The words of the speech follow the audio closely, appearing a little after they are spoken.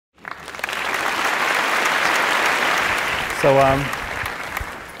So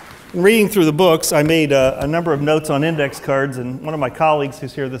in reading through the books, I made a number of notes on index cards, and one of my colleagues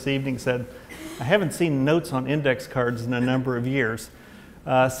who's here this evening said, I haven't seen notes on index cards in a number of years.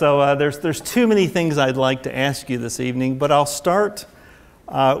 So there's too many things I'd like to ask you this evening, but I'll start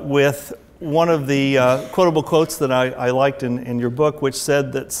with one of the quotable quotes that I liked in your book, which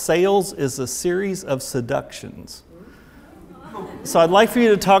said that sales is a series of seductions. So I'd like for you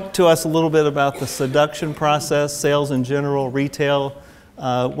to talk to us a little bit about the seduction process, sales in general, retail,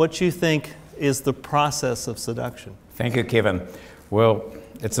 what you think is the process of seduction. Thank you, Kevin. Well,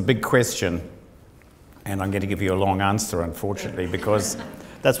 it's a big question, and I'm going to give you a long answer, unfortunately, because...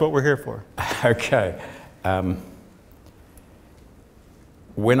 That's what we're here for. Okay.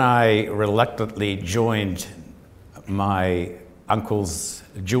 When I reluctantly joined my uncle's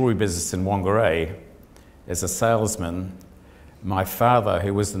jewellery business in Whangarei as a salesman, my father,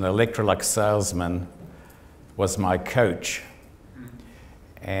 who was an Electrolux salesman, was my coach.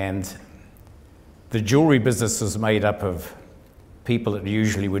 And the jewellery business was made up of people that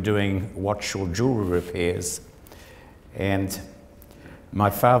usually were doing watch or jewellery repairs. And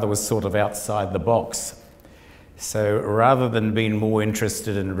my father was sort of outside the box. So rather than being more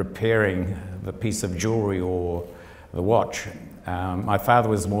interested in repairing the piece of jewellery or the watch, my father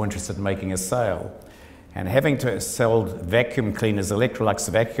was more interested in making a sale. And having to sell vacuum cleaners, Electrolux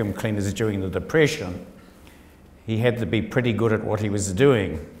vacuum cleaners during the Depression, he had to be pretty good at what he was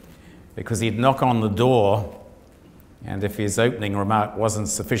doing, because he'd knock on the door, and if his opening remark wasn't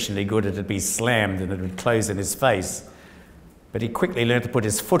sufficiently good, it'd be slammed and it would close in his face. But he quickly learned to put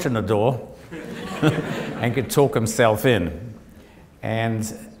his foot in the door and could talk himself in. And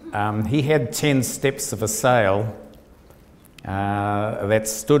he had 10 steps of a sale that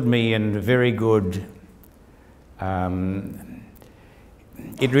stood me in very good...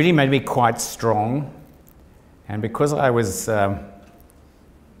 it really made me quite strong. And because I was a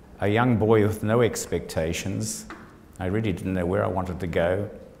young boy with no expectations, I really didn't know where I wanted to go.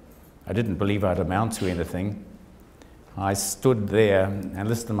 I didn't believe I'd amount to anything. I stood there and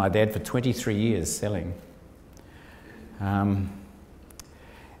listened to my dad for 23 years selling. But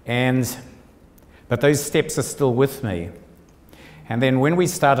those steps are still with me. And then when we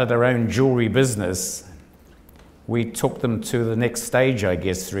started our own jewellery business, we took them to the next stage, I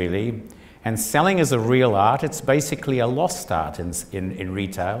guess, really. And selling is a real art. It's basically a lost art in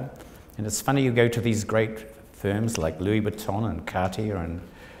retail. And it's funny, you go to these great firms like Louis Vuitton and Cartier and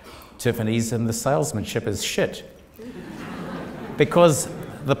Tiffany's, and the salesmanship is shit. Because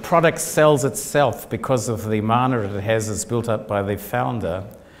the product sells itself because of the mana it has, it's built up by the founder.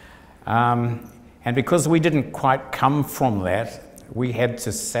 And because we didn't quite come from that, we had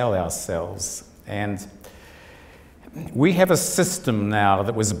to sell ourselves. And we have a system now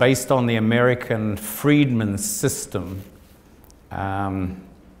that was based on the American Friedman system,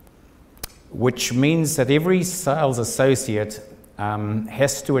 which means that every sales associate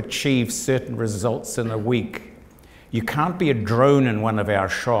has to achieve certain results in a week. You can't be a drone in one of our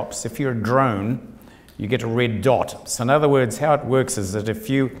shops. If you're a drone, you get a red dot. So in other words, how it works is that if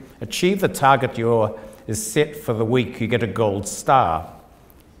you achieve the target is set for the week, you get a gold star.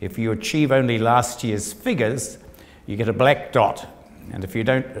 If you achieve only last year's figures, you get a black dot. And if you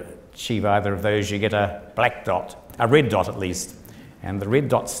don't achieve either of those, you get a black dot, a red dot at least. And the red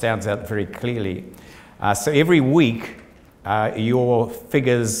dot stands out very clearly. So every week, your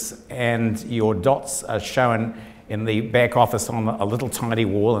figures and your dots are shown in the back office on a little tiny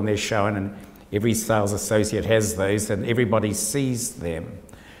wall, and they're shown, and every sales associate has those, and everybody sees them.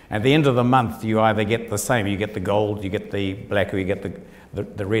 At the end of the month, you either get the same, you get the gold, you get the black, or you get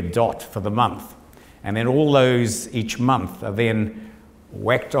the red dot for the month. And then all those each month are then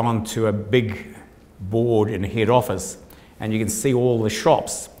whacked onto a big board in head office, and you can see all the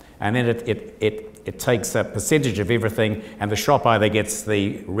shops. And then it takes a percentage of everything, and the shop either gets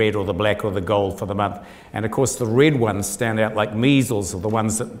the red or the black or the gold for the month. And of course the red ones stand out like measles, are the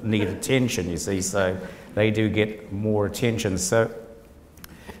ones that need attention, you see, so they do get more attention. So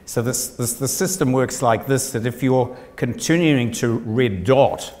the system works like this, that if you're continuing to red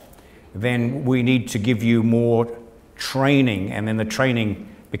dot, then we need to give you more training, and then the training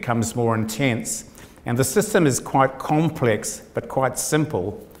becomes more intense. And the system is quite complex, but quite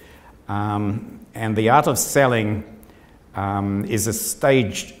simple. And the art of selling is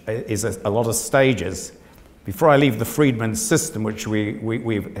a lot of stages. Before I leave the Friedman system, which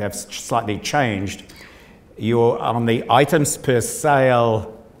we have slightly changed, you're on the items per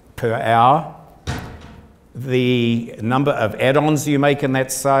sale per hour, the number of add-ons you make in that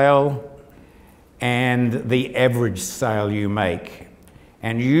sale, and the average sale you make.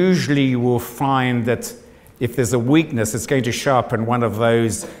 And usually you will find that if there's a weakness, it's going to show up in one of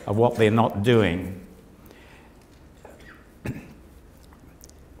those of what they're not doing.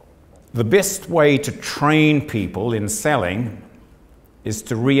 The best way to train people in selling is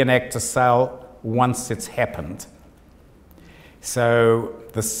to reenact a sale once it's happened. So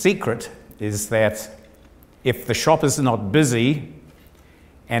the secret is that if the shop is not busy,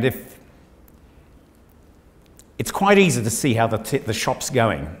 and if it's quite easy to see how the shop's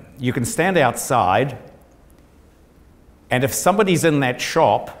going. You can stand outside, and if somebody's in that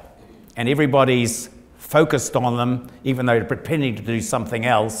shop and everybody's focused on them, even though they're pretending to do something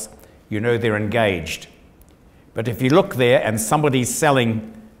else, you know they're engaged. But if you look there and somebody's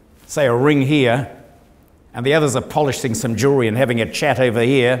selling, say, a ring here, and the others are polishing some jewelry and having a chat over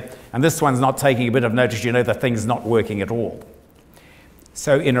here, and this one's not taking a bit of notice, you know the thing's not working at all.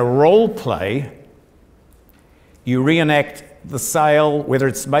 So in a role play, you reenact the sale, whether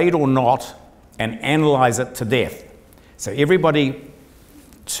it's made or not, and analyze it to death. So everybody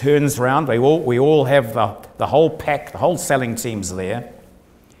turns around, we all have the whole pack, the whole selling team's there,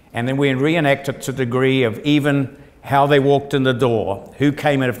 and then we reenact it to the degree of even how they walked in the door, who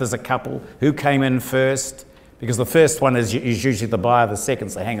came in, if there's a couple, who came in first, because the first one is usually the buyer, the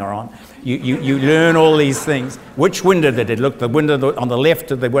second's the hanger-on. You learn all these things. Which window did it look? The window on the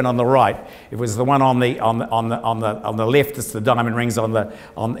left or the one on the right? If it was the one on the left, it's the diamond rings. On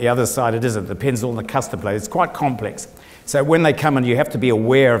the other side, it isn't. It depends on the custom plate. It's quite complex. So when they come in, you have to be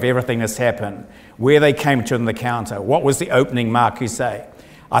aware of everything that's happened, where they came to in the counter, what was the opening mark you say.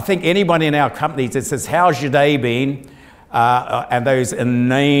 I think anybody in our company that says, how's your day been? And those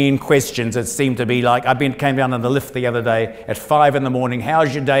inane questions that seem to be like, came down in the lift the other day at 5 in the morning,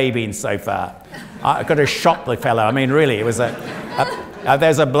 how's your day been so far? I got to shock the fellow. I mean, really, it was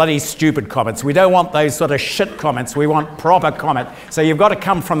there's a bloody stupid comments. We don't want those sort of shit comments. We want proper comment. So you've got to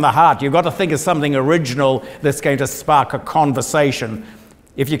come from the heart. You've got to think of something original that's going to spark a conversation.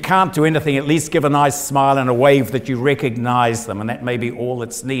 If you can't do anything, at least give a nice smile and a wave that you recognize them, and that may be all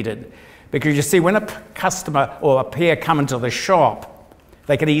that's needed. Because you see, when a customer or a pair come into the shop,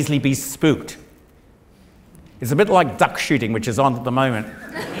 they can easily be spooked. It's a bit like duck shooting, which is on at the moment.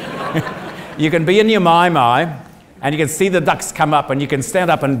 You can be in your my, and you can see the ducks come up, and you can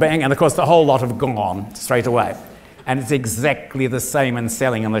stand up and bang, and of course the whole lot have gone straight away. And it's exactly the same in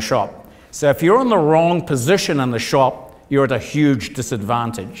selling in the shop. So if you're in the wrong position in the shop, you're at a huge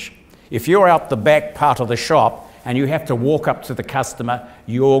disadvantage. If you're out the back part of the shop, and you have to walk up to the customer,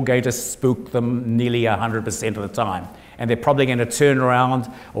 you're going to spook them nearly 100% of the time. And they're probably going to turn around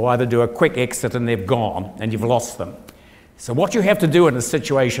or either do a quick exit and they've gone and you've lost them. So what you have to do in a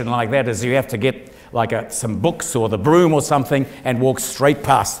situation like that is you have to get like some books or the broom or something and walk straight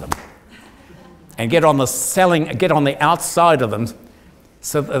past them. And get on the outside of them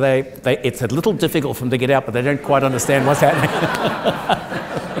so that it's a little difficult for them to get out, but they don't quite understand what's happening.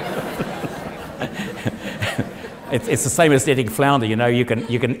 It's the same as netting flounder, you know. You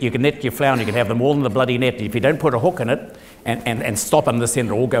can net your flounder, you can have them all in the bloody net. If you don't put a hook in it and stop them this end,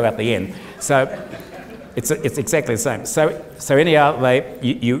 it'll all go out the end. So it's exactly the same. So anyhow,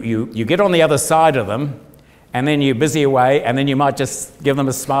 you get on the other side of them, and then you're busy away, and then you might just give them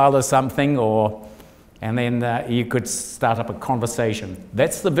a smile or something, and then you could start up a conversation.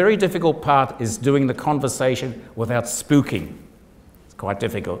 That's the very difficult part, is doing the conversation without spooking. It's quite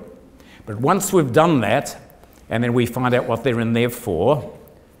difficult. But once we've done that, and then we find out what they're in there for,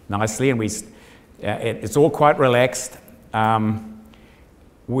 nicely, and it's all quite relaxed.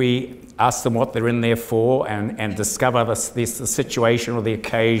 We ask them what they're in there for and discover the situation or the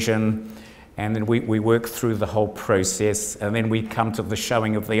occasion, and then we work through the whole process, and then we come to the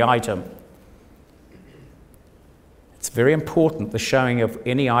showing of the item. It's very important, the showing of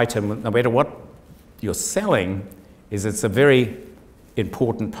any item, no matter what you're selling, it's a very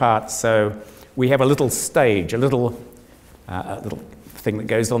important part. So we have a little stage, a little thing that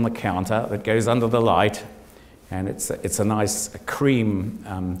goes on the counter, that goes under the light, and it's a nice cream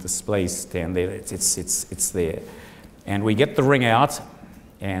display stand there. It's there, and we get the ring out,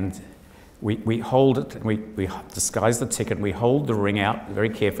 and we hold it, and we disguise the ticket, and we hold the ring out very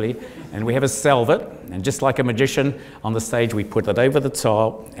carefully, and we have a salvet, and just like a magician on the stage, we put it over the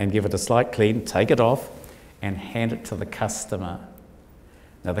top and give it a slight clean, take it off, and hand it to the customer.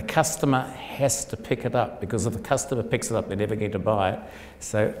 Now the customer has to pick it up, because if the customer picks it up, they're never going to buy it.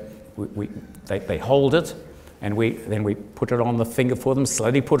 So they hold it, and then we put it on the finger for them,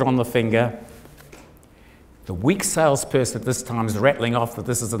 slowly put it on the finger. The weak salesperson at this time is rattling off that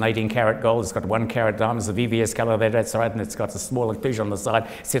this is an 18 karat gold, it's got 1 carat diamonds, the VVS colour there, that's right, and it's got a small inclusion on the side,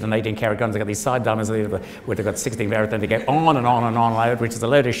 set an 18 karat gold, it's got these side diamonds there, where they've got 16 karat, then they go on and on and on, which is a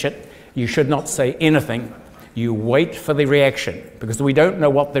load of shit. You should not say anything. You wait for the reaction, because we don't know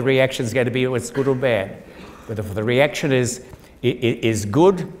what the reaction is going to be, whether it's good or bad. But if the reaction is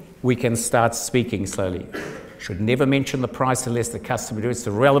good, we can start speaking slowly. Should never mention the price unless the customer does. It's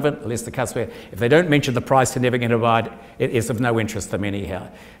irrelevant unless the customer, if they don't mention the price, they're never going to buy it. It is of no interest to them anyhow.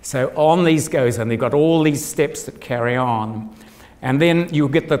 So on these goes, and they've got all these steps that carry on. And then you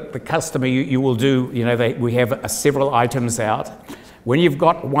get the customer, you will do, we have several items out. When you've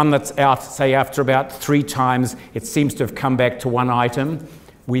got one that's out, say after about 3 times, it seems to have come back to one item.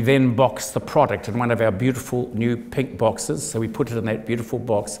 We then box the product in one of our beautiful new pink boxes. So we put it in that beautiful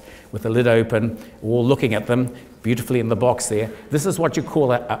box with the lid open, all looking at them beautifully in the box there. This is what you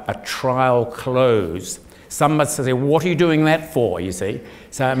call a trial close. Some must say, what are you doing that for, you see?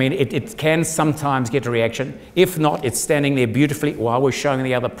 So, I mean, it can sometimes get a reaction. If not, it's standing there beautifully while we're showing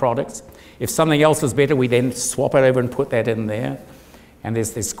the other products. If something else is better, we then swap it over and put that in there. And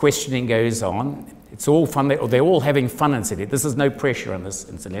this questioning goes on. It's all fun. They're all having fun, incidentally. This is no pressure on this,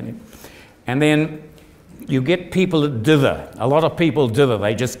 incidentally. And then you get people that dither. A lot of people dither.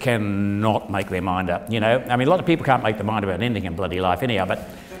 They just cannot make their mind up, I mean, a lot of people can't make their mind about anything in bloody life anyhow, but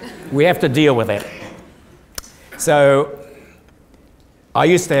we have to deal with that. So I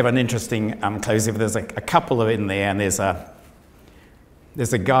used to have an interesting closing. There's a couple in there, and there's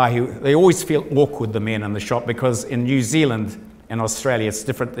a guy who, they always feel awkward, the men in the shop, because in New Zealand and Australia, it's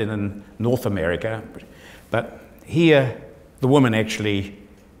different than in North America. But here, the woman actually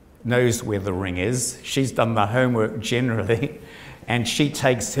knows where the ring is. She's done the homework generally, and she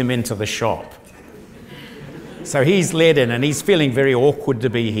takes him into the shop. So he's led in, and he's feeling very awkward to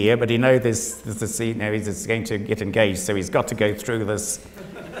be here, but he knows he's going to get engaged, so he's got to go through this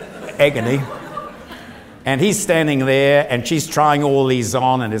agony. And he's standing there, and she's trying all these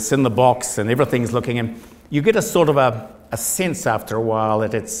on, and it's in the box, and everything's looking, and you get a sort of a sense after a while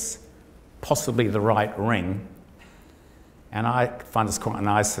that it's possibly the right ring. And I find this quite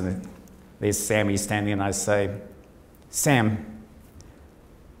nice, and there's Sammy standing, and I say, Sam,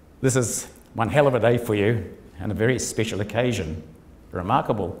 this is one hell of a day for you, and a very special occasion, a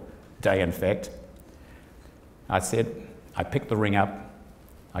remarkable day, in fact. I said, I picked the ring up,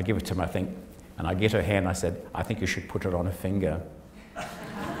 I give it to him, I think, and I get her hand, I said, I think you should put it on her finger.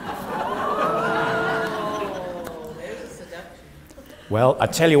 Well, I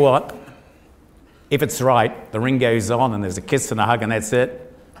tell you what, if it's right, the ring goes on and there's a kiss and a hug and that's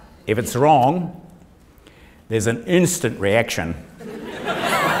it. If it's wrong, there's an instant reaction.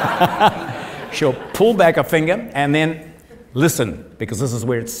 She'll pull back a finger and then listen, because this is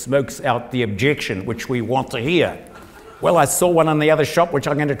where it smokes out the objection, which we want to hear. Well, I saw one in the other shop, which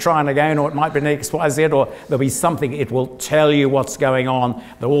I'm going to try and again, or it might be an XYZ, or there'll be something. It will tell you what's going on,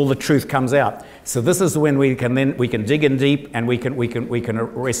 that all the truth comes out. So this is when we can dig in deep, and we can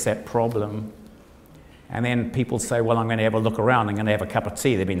arrest that problem. And then people say, well, I'm going to have a look around. I'm going to have a cup of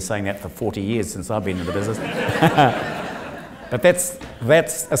tea. They've been saying that for 40 years since I've been in the business. But that's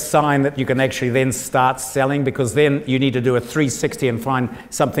a sign that you can actually then start selling, because then you need to do a 360 and find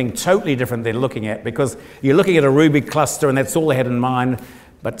something totally different than looking at, because you're looking at a ruby cluster and that's all they had in mind,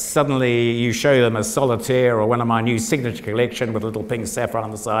 but suddenly you show them a solitaire or one of my new signature collection with a little pink sapphire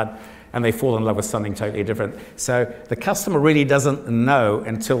on the side, and they fall in love with something totally different. So the customer really doesn't know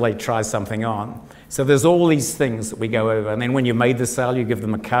until they try something on. So there's all these things that we go over, and then when you made the sale, you give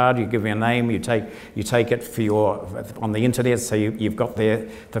them a card, you give them a name, you take it for on the internet, so you've got there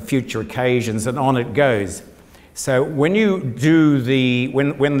for future occasions, and on it goes. So when you do you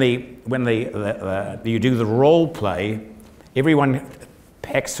do the role play, everyone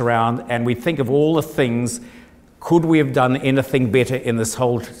packs around, and we think of all the things. Could we have done anything better in this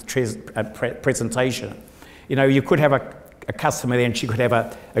whole presentation? You could have a customer there, and she could have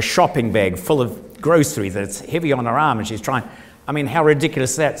a shopping bag full of groceries that's heavy on her arm, and she's trying. I mean, how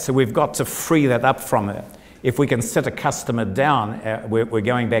ridiculous is that? So we've got to free that up from her. If we can sit a customer down, we're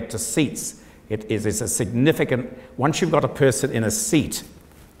going back to seats. It's a significant, once you've got a person in a seat,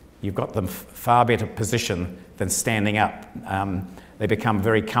 you've got them far better position than standing up. They become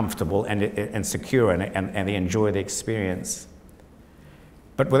very comfortable and secure, and they enjoy the experience.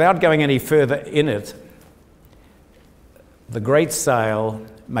 But without going any further in it, the great sale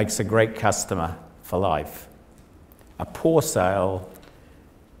makes a great customer for life. A poor sale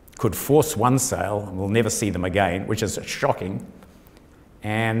could force one sale, and we'll never see them again, which is shocking.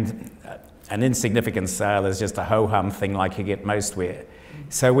 And an insignificant sale is just a ho-hum thing like you get mostwhere.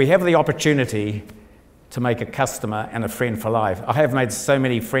 So we have the opportunity to make a customer and a friend for life. I have made so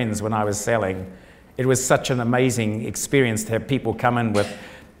many friends when I was selling. It was such an amazing experience to have people come in with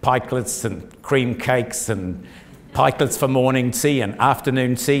pikelets and cream cakes and pikelets for morning tea and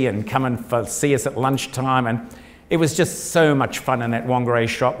afternoon tea, and come and see us at lunchtime. And it was just so much fun in that Whangarei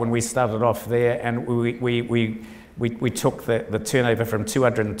shop when we started off there. And we took the turnover from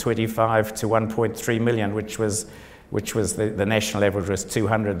 225 to 1.3 million, which was the national average was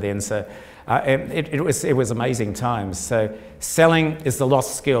 200 then. So it was amazing times. So selling is the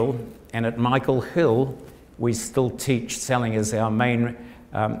lost skill, and at Michael Hill we still teach selling as our main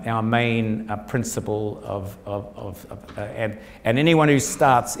principle and anyone who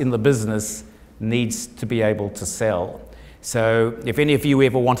starts in the business needs to be able to sell. So if any of you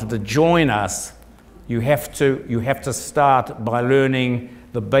ever wanted to join us, you have to start by learning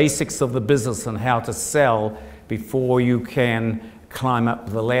the basics of the business and how to sell before you can climb up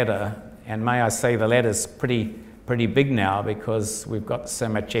the ladder. And may I say, the ladder's pretty big now because we've got so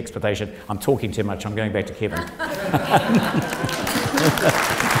much expectation. I'm talking too much. I'm going back to Kevin.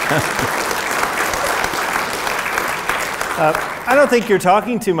 I don't think you're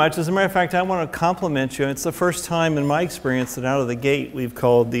talking too much. As a matter of fact, I want to compliment you. It's the first time in my experience that out of the gate we've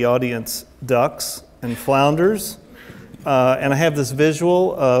called the audience ducks and flounders. And I have this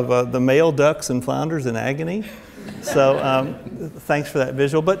visual of the male ducks and flounders in agony. So thanks for that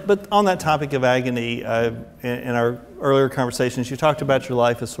visual. But on that topic of agony, in our earlier conversations, you talked about your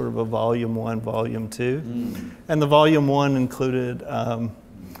life as sort of a volume 1, volume 2. And the volume 1 included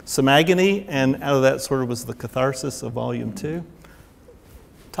some agony, and out of that sort of was the catharsis of volume 2.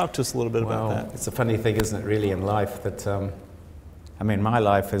 Talk to us a little bit about that. It's a funny thing, isn't it, really, in life that, I mean, my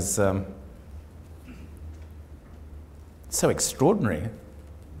life is so extraordinary.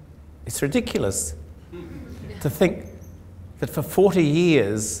 It's ridiculous to think that for 40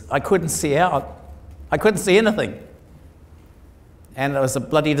 years I couldn't see out. I couldn't see anything. And it was a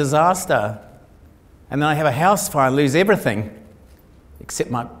bloody disaster. And then I have a house fire and lose everything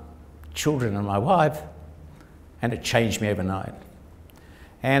except my children and my wife. And it changed me overnight.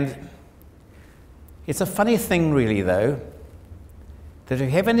 And it's a funny thing, really, though, that if you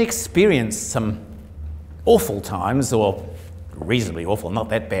haven't experienced some awful times, or reasonably awful, not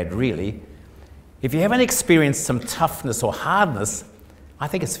that bad, really, if you haven't experienced some toughness or hardness, I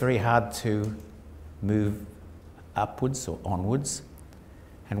think it's very hard to move upwards or onwards.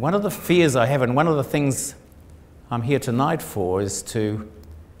 And one of the fears I have, and one of the things I'm here tonight for, is to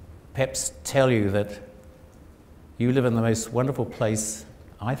perhaps tell you that you live in the most wonderful place,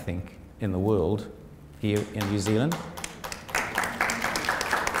 I think, in the world, here in New Zealand.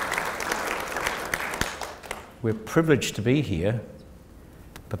 We're privileged to be here,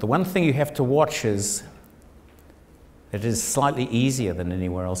 but the one thing you have to watch is that it is slightly easier than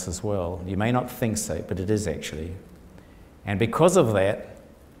anywhere else as well. You may not think so, but it is actually. And because of that,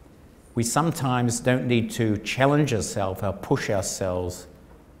 we sometimes don't need to challenge ourselves or push ourselves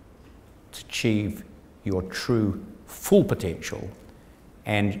to achieve your true full potential,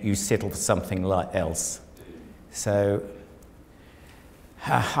 and you settle for something else. So,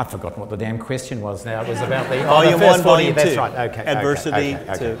 I've forgotten what the damn question was now. It was about the volume 1, volume 2. That's right. Okay. Adversity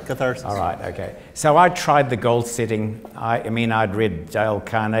to catharsis. All right. Okay. So I tried the goal setting. I mean, I'd read Dale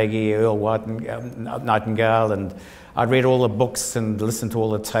Carnegie, Earl Nightingale, and I'd read all the books and listened to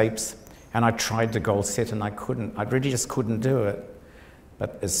all the tapes. And I tried the goal set, and I couldn't. I really just couldn't do it.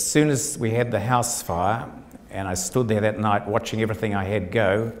 But as soon as we had the house fire, and I stood there that night watching everything I had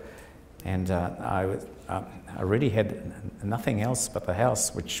go, and I really had nothing else but the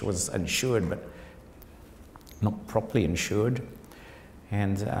house, which was insured, but not properly insured.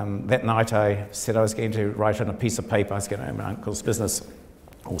 And that night I said I was going to write on a piece of paper, I was going to own my uncle's business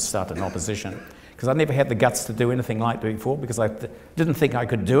or start an opposition. Because I never had the guts to do anything like that before, because I didn't think I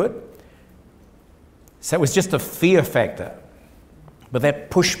could do it. So it was just a fear factor. But that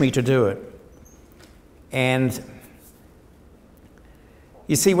pushed me to do it. And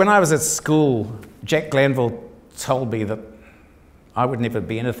you see, when I was at school, Jack Glanville told me that I would never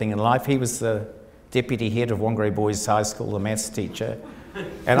be anything in life. He was the deputy head of Whangarei Boys High School, the maths teacher.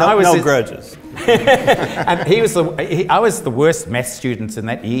 And no grudges. And I was the worst maths student in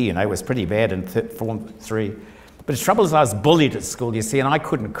that year, you know. It was pretty bad in Form 3. But the trouble is I was bullied at school, you see, and I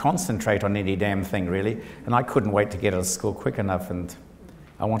couldn't concentrate on any damn thing, really. And I couldn't wait to get out of school quick enough. And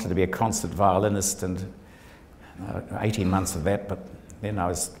I wanted to be a concert violinist, and 18 months of that. But then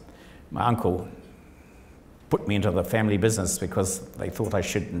my uncle put me into the family business because they thought I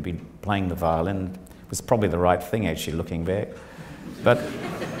shouldn't be playing the violin. It was probably the right thing, actually, looking back. But,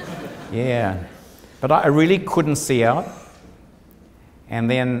 yeah. But I really couldn't see out. And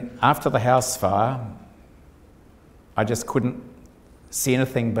then after the house fire, I just couldn't see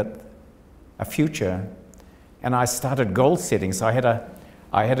anything but a future. And I started goal setting. So I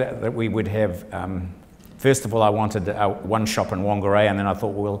had that we would have first of all, I wanted one shop in Whangarei, and then I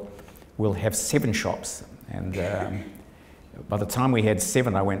thought, we'll have 7 shops. And by the time we had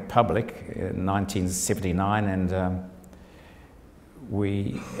 7, I went public in 1979, and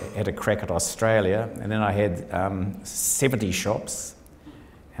we had a crack at Australia, and then I had 70 shops,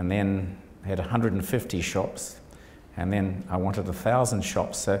 and then I had 150 shops, and then I wanted 1,000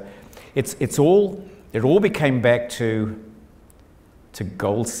 shops. So it all became back to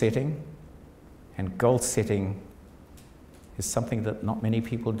goal setting, and goal setting is something that not many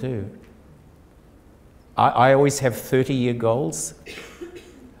people do. I always have 30-year goals,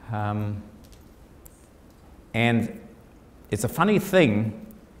 and it's a funny thing,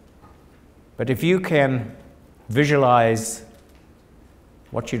 but if you can visualize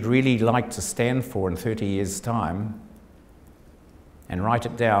what you'd really like to stand for in 30 years' time and write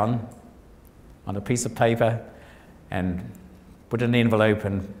it down on a piece of paper and put it in an envelope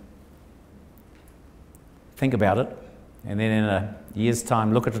and think about it, and then in a year's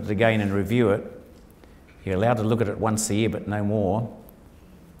time look at it again and review it. You're allowed to look at it once a year, but no more.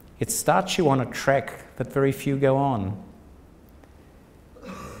 It starts you on a track that very few go on.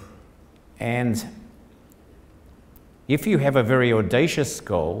 And if you have a very audacious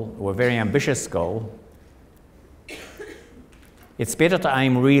goal or a very ambitious goal, it's better to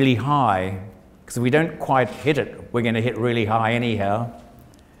aim really high, because if we don't quite hit it, we're going to hit really high anyhow.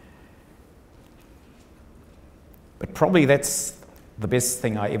 But probably that's the best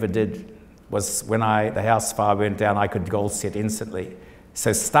thing I ever did, was when the house fire went down, I could goal set instantly.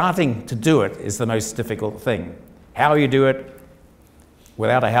 So starting to do it is the most difficult thing. How you do it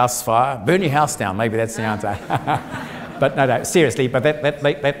without a house fire, burn your house down, maybe that's the answer. But no, seriously, but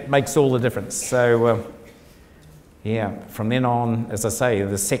that makes all the difference. So yeah, from then on, as I say,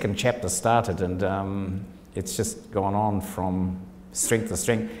 the second chapter started, and it's just gone on from strength to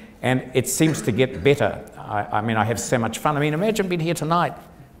strength. And it seems to get better. I mean, I have so much fun. I mean, imagine being here tonight,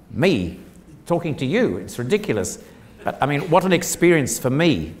 me, talking to you. It's ridiculous. But I mean, what an experience for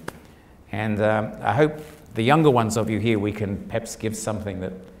me. And I hope the younger ones of you here, we can perhaps give something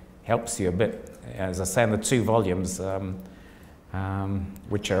that helps you a bit. As I say in the 2 volumes,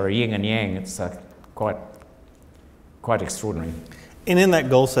 which are yin and yang, it's quite extraordinary. And in that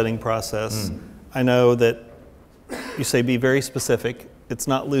goal setting process, I know that you say be very specific. It's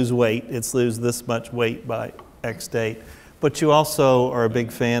not lose weight, it's lose this much weight by X date. But you also are a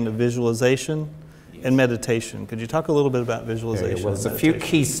big fan of visualization and meditation. Could you talk a little bit about visualization? Yeah, well, there's a few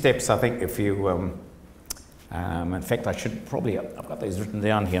key steps, I think, if you, in fact, I should probably, I've got these written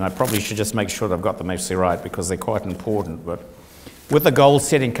down here, and I probably should just make sure that I've got them actually right, because they're quite important. But with the goal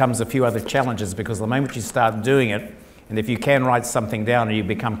setting comes a few other challenges, because the moment you start doing it, and if you can write something down, you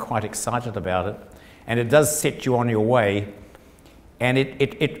become quite excited about it, and it does set you on your way. And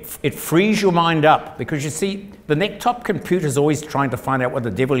it frees your mind up, because you see, the neck-top computer is always trying to find out what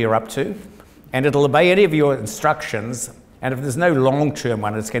the devil you're up to, and it'll obey any of your instructions, and if there's no long-term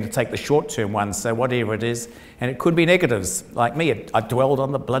one, it's going to take the short-term one, so whatever it is, and it could be negatives. Like me, I dwelled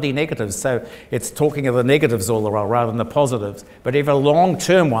on the bloody negatives, so it's talking of the negatives all the while rather than the positives. But if a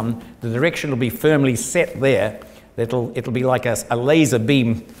long-term one, the direction will be firmly set there, it'll be like a laser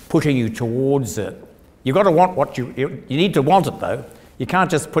beam pushing you towards it. You've got to want what you need to want it, though. You can't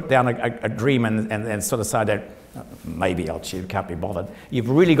just put down a dream and sort of say that maybe I'll achieve, can't be bothered. You've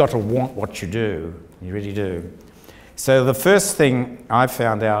really got to want what you do. You really do. So the first thing I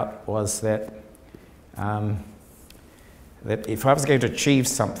found out was that that if I was going to achieve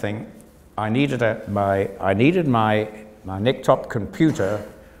something, I needed my neck-top computer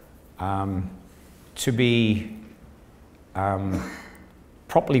to be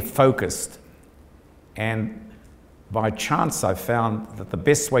properly focused. And by chance, I found that the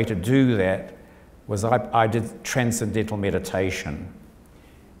best way to do that was I did transcendental meditation.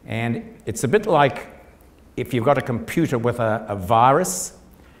 And it's a bit like if you've got a computer with a virus,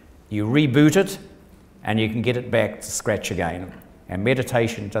 you reboot it and you can get it back to scratch again. And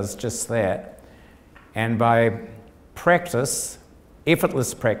meditation does just that. And by practice,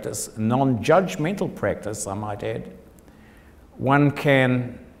 effortless practice, non-judgmental practice, I might add, one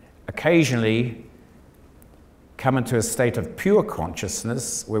can occasionally come into a state of pure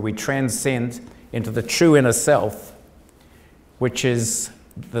consciousness where we transcend into the true inner self, which is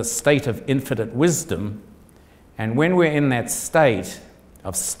the state of infinite wisdom. And when we're in that state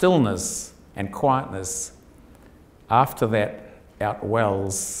of stillness and quietness, after that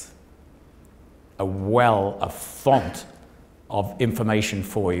outwells a font of information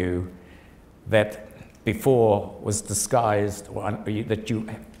for you that before was disguised, or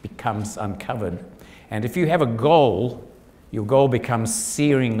that becomes uncovered. And if you have a goal, your goal becomes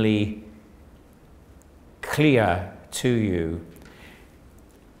searingly clear to you.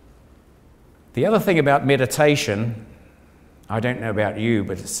 The other thing about meditation, I don't know about you,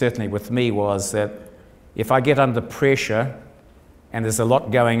 but certainly with me, was that if I get under pressure and there's a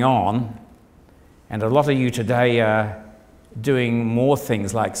lot going on, and a lot of you today are doing more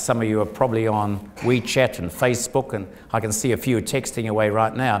things, like some of you are probably on WeChat and Facebook, and I can see a few texting away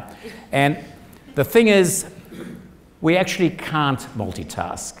right now. And the thing is, we actually can't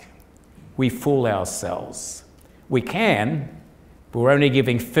multitask. We fool ourselves. We can, but we're only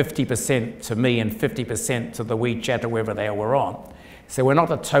giving 50% to me and 50% to the WeChat or wherever the hell we're on. So we're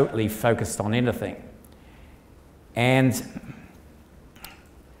not totally focused on anything. And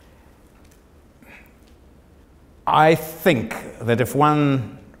I think that if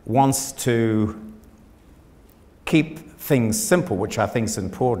one wants to keep things simple, which I think is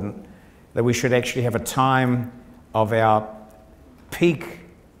important, that we should actually have a time of our peak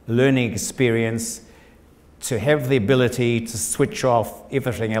learning experience to have the ability to switch off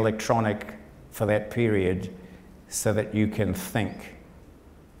everything electronic for that period so that you can think.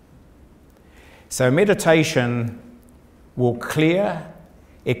 So meditation will clear.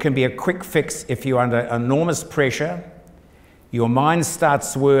 It can be a quick fix if you're under enormous pressure. Your mind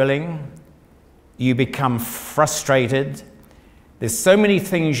starts swirling. You become frustrated. There's so many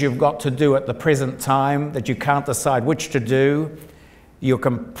things you've got to do at the present time that you can't decide which to do. You're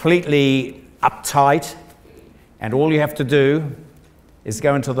completely uptight, and all you have to do is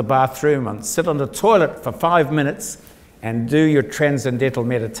go into the bathroom and sit on the toilet for 5 minutes and do your transcendental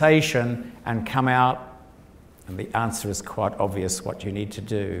meditation and come out. And the answer is quite obvious what you need to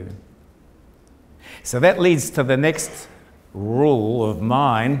do. So that leads to the next rule of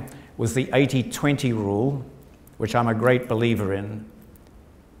mine, was the 80-20 rule, which I'm a great believer in.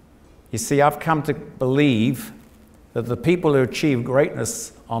 You see, I've come to believe that the people who achieve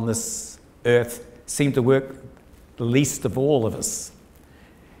greatness on this earth seem to work the least of all of us.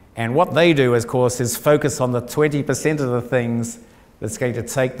 And what they do, of course, is focus on the 20% of the things that's going to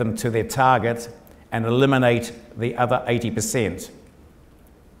take them to their target and eliminate the other 80%.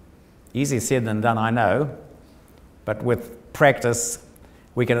 Easier said than done, I know, but with practice,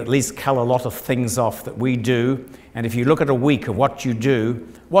 we can at least cull a lot of things off that we do. And if you look at a week of what you do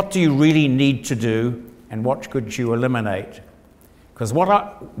you really need to do, and what could you eliminate? Because what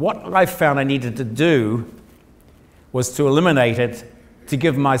I found I needed to do was to eliminate it, to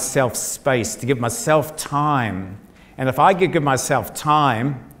give myself space, to give myself time. And if I could give myself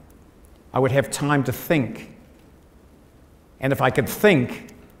time, I would have time to think. And if I could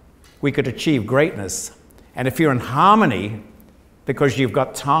think, we could achieve greatness. And if you're in harmony, because you've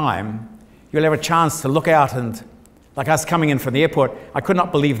got time, you'll have a chance to look out and, like us coming in from the airport, I could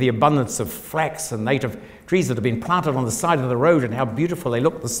not believe the abundance of flax and native trees that have been planted on the side of the road and how beautiful they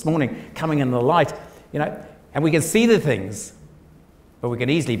look this morning coming in the light, you know, and we can see the things, but we can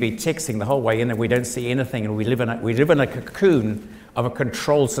easily be texting the whole way in and we don't see anything, and we live in a cocoon of a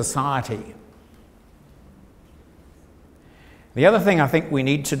controlled society. The other thing I think we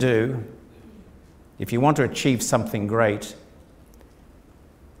need to do, if you want to achieve something great,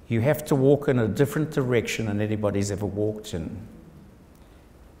 you have to walk in a different direction than anybody's ever walked in.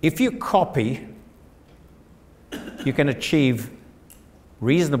 If you copy, you can achieve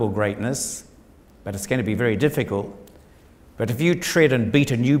reasonable greatness, but it's going to be very difficult. But if you tread and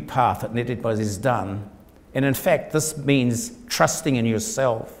beat a new path that anybody's done, and in fact, this means trusting in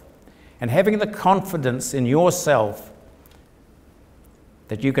yourself and having the confidence in yourself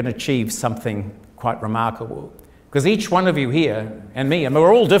that you can achieve something quite remarkable. Because each one of you here, and me, and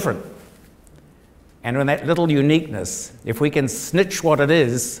we're all different. And in that little uniqueness, if we can snitch what it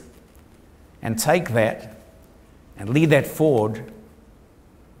is and take that and lead that forward,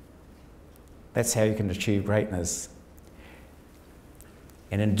 that's how you can achieve greatness.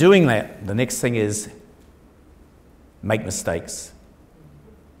 And in doing that, the next thing is make mistakes.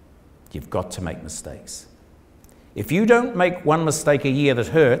 You've got to make mistakes. If you don't make one mistake a year that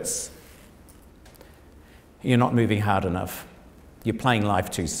hurts, you're not moving hard enough. You're playing life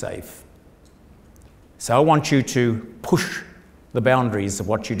too safe. So I want you to push the boundaries of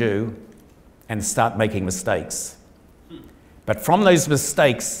what you do and start making mistakes. But from those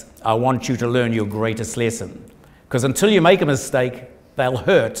mistakes, I want you to learn your greatest lesson. Because until you make a mistake, they'll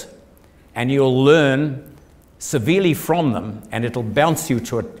hurt, and you'll learn severely from them, and it'll bounce you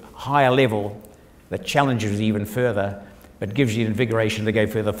to a higher level that challenges you even further, but gives you invigoration to go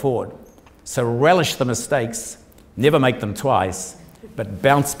further forward. So relish the mistakes, never make them twice, but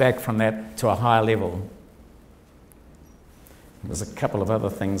bounce back from that to a higher level. There's a couple of other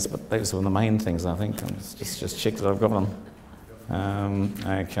things, but those were the main things, I think. Just check that I've got them.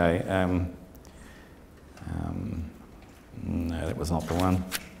 No, that was not the one.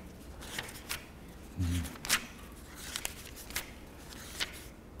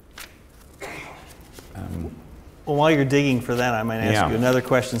 Well, while you're digging for that, I might ask you another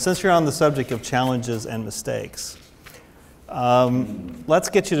question. Since you're on the subject of challenges and mistakes, let's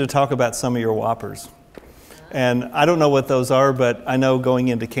get you to talk about some of your whoppers. And I don't know what those are, but I know going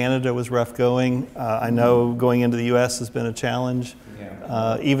into Canada was rough going. I know going into the U.S. has been a challenge.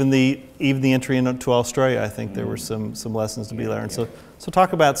 Even the entry into Australia, I think there were some lessons to be learned. So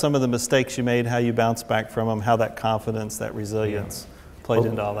talk about some of the mistakes you made, how you bounced back from them, how that confidence, that resilience played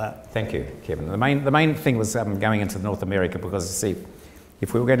into all that. Thank you, Kevin. The main thing was going into North America, because you see,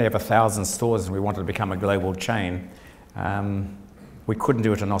 if we were going to have 1,000 stores and we wanted to become a global chain, we couldn't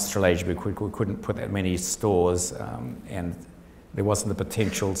do it in Australasia. We couldn't put that many stores, and there wasn't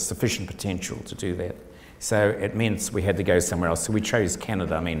the sufficient potential to do that. So it meant we had to go somewhere else. So we chose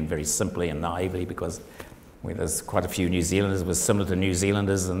Canada, very simply and naively, because there's quite a few New Zealanders. It was similar to New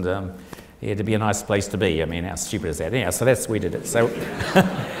Zealanders, and it had to be a nice place to be. How stupid is that? Anyhow, so we did it. So,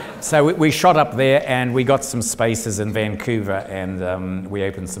 so we shot up there, and we got some spaces in Vancouver, and we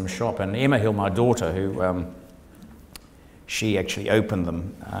opened some shop. And Emma Hill, my daughter, who she actually opened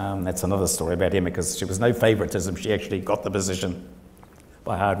them. That's another story about Emma, because she was no favoritism. She actually got the position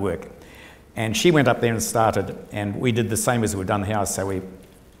by hard work. And she went up there and started, and we did the same as we've done here. So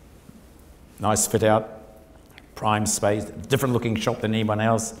nice fit out, prime space, different looking shop than anyone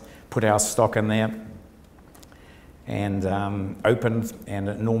else, put our stock in there, and opened.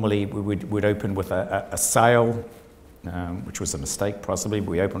 And normally we'd open with a sale, which was a mistake possibly.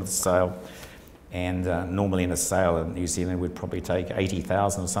 We opened with a sale, and normally in a sale in New Zealand we'd probably take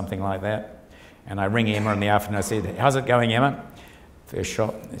 80,000 or something like that. And I ring Emma in the afternoon. I said, "How's it going, Emma?" First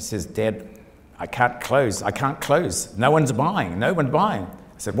shop. He says, "Dad, I can't close. No one's buying. I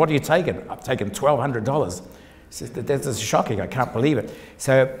said, "What are you taking?" "I'm taking $1,200. He says, "This is shocking. I can't believe it."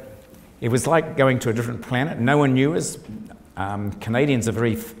 So it was like going to a different planet. No one knew us. Canadians are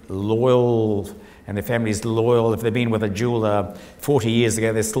very loyal, and their family's loyal. If they've been with a jeweler 40 years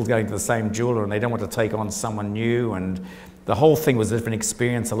ago, they're still going to the same jeweler, and they don't want to take on someone new. And the whole thing was a different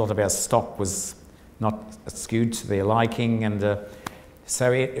experience. A lot of our stock was not skewed to their liking, and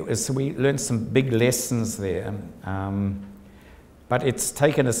so we learned some big lessons there. But it's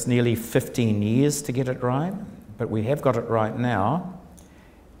taken us nearly 15 years to get it right, but we have got it right now.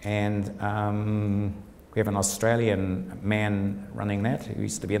 And we have an Australian man running that, who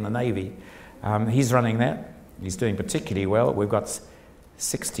used to be in the Navy. He's running that. He's doing particularly well. We've got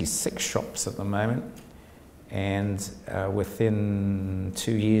 66 shops at the moment, and within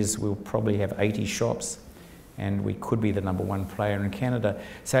 2 years we'll probably have 80 shops, and we could be the #1 player in Canada.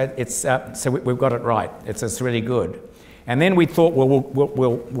 So we've got it right. It's really good. And then we thought, well,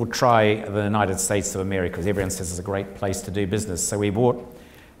 we'll try the United States of America, because everyone says it's a great place to do business. So we bought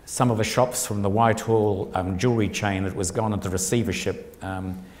some of the shops from the Whitehall jewellery chain that was gone into receivership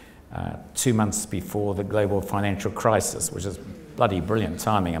 2 months before the global financial crisis, which is bloody brilliant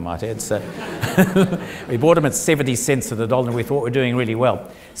timing, I might add. So we bought them at 70 cents to the dollar, and we thought we were doing really well.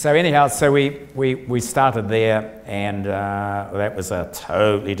 So anyhow, so we started there, and that was a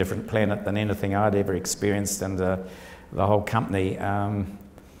totally different planet than anything I'd ever experienced, and the whole company.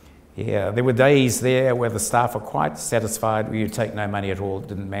 There were days there where the staff were quite satisfied. You take no money at all, it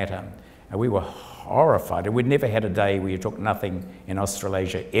didn't matter. And we were horrified. We'd never had a day where you took nothing in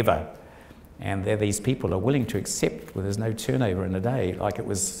Australasia, ever. And there these people are willing to accept where there's no turnover in a day, like it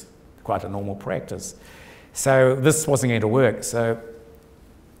was quite a normal practice. So this wasn't going to work. So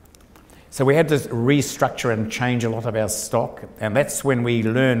we had to restructure and change a lot of our stock. And that's when we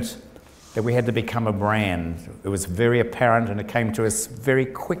learnt that we had to become a brand. It was very apparent, and it came to us very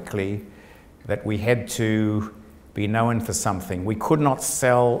quickly that we had to be known for something. We could not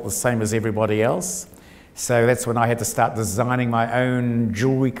sell the same as everybody else. So that's when I had to start designing my own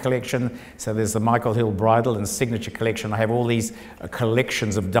jewellery collection. So there's the Michael Hill Bridal and Signature collection. I have all these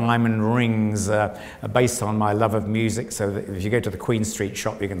collections of diamond rings based on my love of music. So that if you go to the Queen Street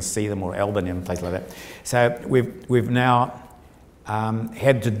shop, you can see them, or Albany and places like that. So we've now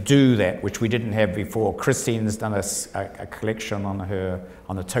had to do that, which we didn't have before. Christine's done a collection on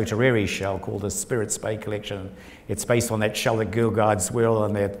the Totoreri shell called the Spirit's Bay collection. It's based on that shell that girl guides wear,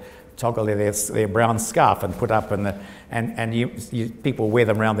 and they toggle their brown scarf and put up, and people wear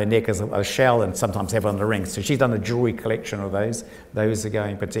them around their neck as a shell, and sometimes have on the ring. So she's done a jewellery collection of those. Those are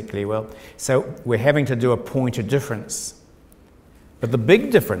going particularly well. So we're having to do a point of difference. But the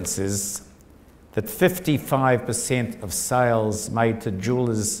big difference is that 55% of sales made to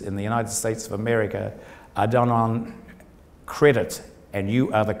jewelers in the United States of America are done on credit, and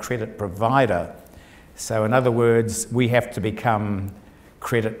you are the credit provider. So in other words, we have to become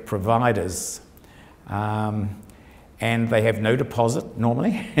credit providers. And they have no deposit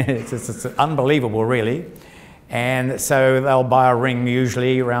normally. it's unbelievable, really. And so they'll buy a ring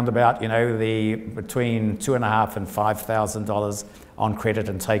usually around about, you know, between $2,500 and $5,000 on credit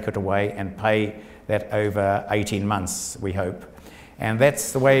and take it away and pay that over 18 months, we hope. And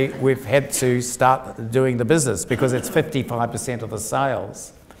that's the way we've had to start doing the business, because it's 55% of the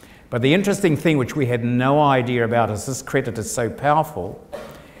sales. But the interesting thing, which we had no idea about, is this credit is so powerful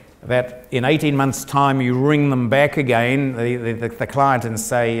that in 18 months' time you ring them back again, the client, and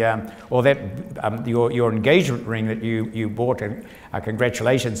say, your engagement ring that you bought, and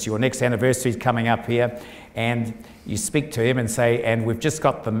congratulations, your next anniversary is coming up here, and you speak to him and say, and we've just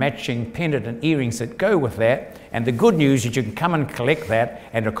got the matching pendant and earrings that go with that, and the good news is you can come and collect that,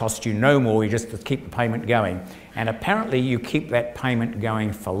 and it'll cost you no more, you just keep the payment going. And apparently you keep that payment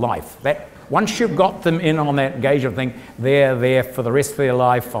going for life. Once you've got them in on that engagement thing, they're there for the rest of their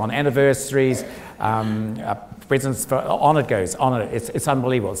life, on anniversaries, presents, on it goes, on it. It's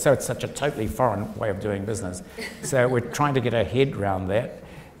unbelievable. So it's such a totally foreign way of doing business. So we're trying to get our head around that.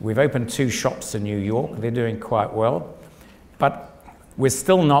 We've opened 2 shops in New York. They're doing quite well. But we're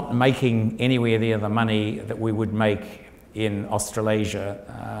still not making anywhere near the money that we would make in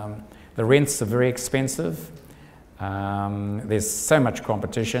Australasia. The rents are very expensive. There's so much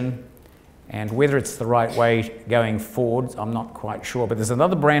competition. And whether it's the right way going forward, I'm not quite sure. But there's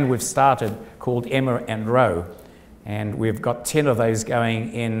another brand we've started called Emma and Roe. And we've got 10 of those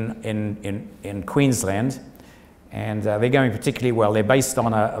going in Queensland. And they're going particularly well. They're based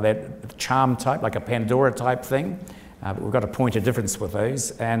on that charm type, like a Pandora type thing. But we've got a point of difference with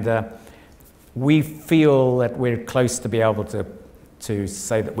those. And we feel that we're close to be able to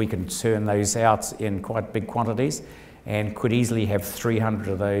say that we can turn those out in quite big quantities, and could easily have 300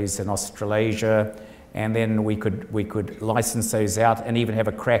 of those in Australasia, and then we could license those out and even have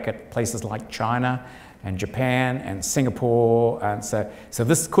a crack at places like China and Japan and Singapore. And so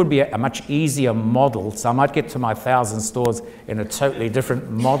this could be a much easier model. So I might get to my 1,000 stores in a totally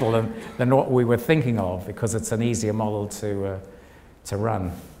different model than what we were thinking of, because it's an easier model to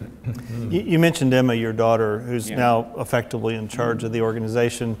run. You mentioned Emma, your daughter, who's now effectively in charge of the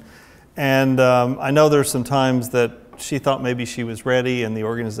organization. And I know there's some times that she thought maybe she was ready and the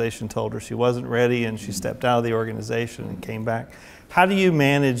organization told her she wasn't ready, and she stepped out of the organization and came back. How do you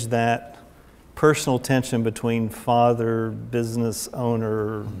manage that personal tension between father, business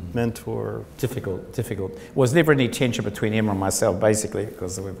owner, mentor? Difficult. Was never any tension between Emma and myself, basically,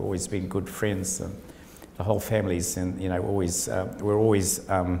 because we've always been good friends. And the whole family's, and we're always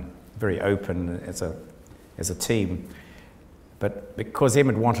very open as a team. But because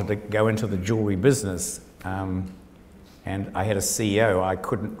Emma wanted to go into the jewellery business, and I had a CEO, I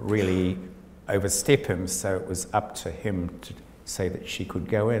couldn't really overstep him, so it was up to him to say that she could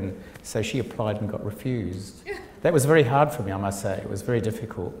go in. So she applied and got refused. That was very hard for me, I must say. It was very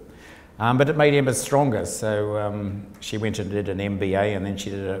difficult. But it made Emma stronger. So she went and did an MBA, and then she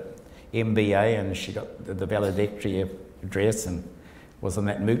did an MBA, and she got the valedictory address and was on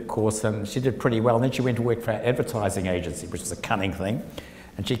that MOOC course, and she did pretty well. And then she went to work for our advertising agency, which was a cunning thing.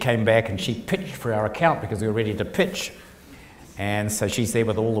 And she came back and she pitched for our account because we were ready to pitch. And so she's there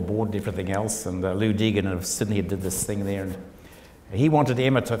with all the board and everything else. And Lou Deegan of Sydney did this thing there. And he wanted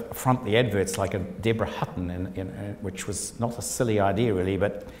Emma to front the adverts like a Deborah Hutton, which was not a silly idea really,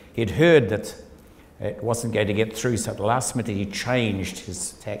 but he'd heard that it wasn't going to get through. So at the last minute he changed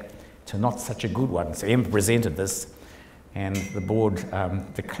his tack to not such a good one. So Emma presented this, and the board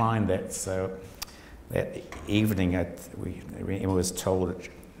declined that. So that evening, Emma was told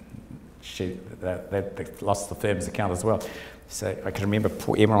that they lost the firm's account as well. So I can remember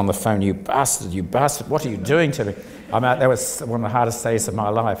poor Emma on the phone, you bastard, what are you doing to me? That was one of the hardest days of my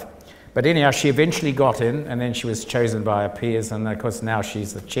life. But anyhow, she eventually got in, and then she was chosen by her peers, and of course now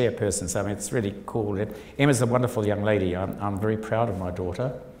she's the chairperson, so it's really cool. Emma's a wonderful young lady. I'm very proud of my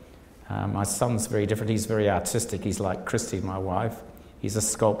daughter. My son's very different. He's very artistic. He's like Christy, my wife. He's a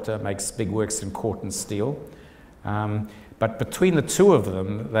sculptor, makes big works in cork and steel. But between the two of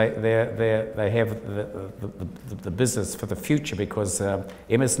them, they have the business for the future, because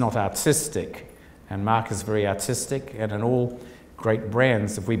Emma's not artistic and Mark is very artistic. And in all great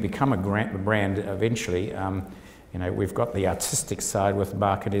brands, if we become a brand eventually, we've got the artistic side with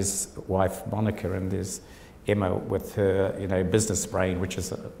Mark and his wife Monica, and there's Emma with her business brain, which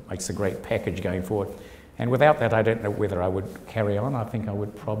makes a great package going forward. And without that, I don't know whether I would carry on. I think I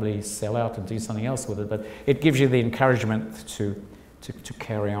would probably sell out and do something else with it. But it gives you the encouragement to to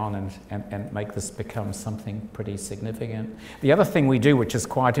carry on and make this become something pretty significant. The other thing we do, which is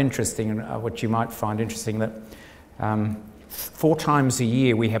quite interesting, and what you might find interesting, that 4 times a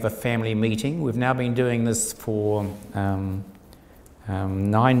year we have a family meeting. We've now been doing this for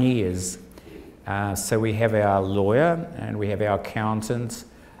 9 years. So we have our lawyer and we have our accountant,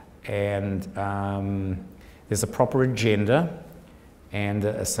 and there's a proper agenda.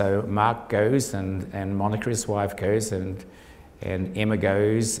 And so Mark goes, and Monica, his wife, goes, and Emma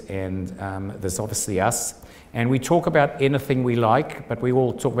goes, and there's obviously us. And we talk about anything we like, but we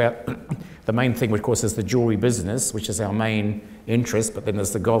all talk about the main thing, of course, is the jewellery business, which is our main interest, but then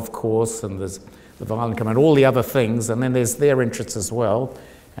there's the golf course, and there's the violin income, and all the other things, and then there's their interests as well,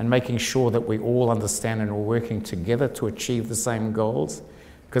 and making sure that we all understand and are working together to achieve the same goals.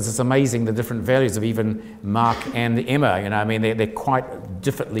 Because it's amazing the different values of even Mark and Emma, you know, I mean, they're quite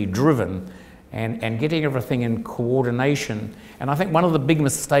differently driven, and getting everything in coordination. And I think one of the big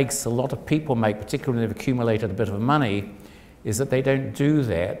mistakes a lot of people make, particularly when they've accumulated a bit of money, is that they don't do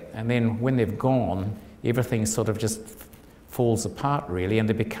that, and then when they've gone, everything sort of just falls apart really, and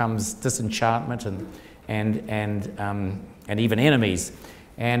there becomes disenchantment and even enemies.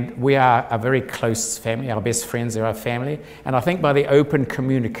 And we are a very close family. Our best friends are our family. And I think by the open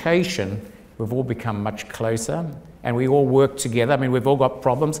communication, we've all become much closer, and we all work together. I mean, we've all got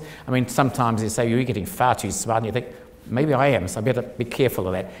problems. I mean, sometimes you say, you're getting far too smart, and you think, maybe I am, so I better be careful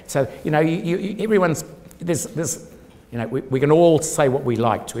of that. So, you know, everyone's, you know, we can all say what we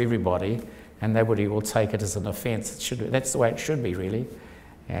like to everybody, and nobody will take it as an offence. That's the way it should be, really.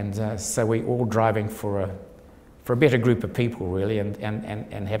 And so we're all driving for a better group of people, really,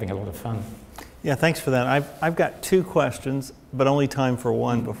 and having a lot of fun. Yeah, thanks for that. I've got 2 questions, but only time for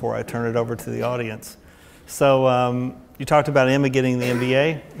one before I turn it over to the audience. So you talked about Emma getting the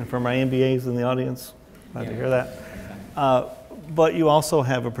MBA, and for my MBAs in the audience, glad to hear that. But you also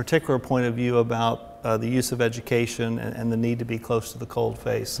have a particular point of view about the use of education and the need to be close to the cold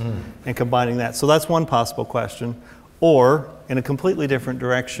face, and combining that. So that's one possible question. Or, in a completely different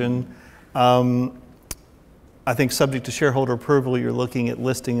direction, I think subject to shareholder approval, you're looking at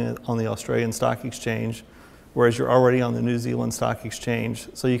listing it on the Australian Stock Exchange, whereas you're already on the New Zealand Stock Exchange.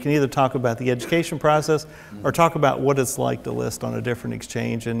 So you can either talk about the education process or talk about what it's like to list on a different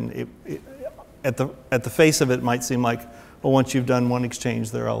exchange. And at the face of it might seem like, well, once you've done one exchange,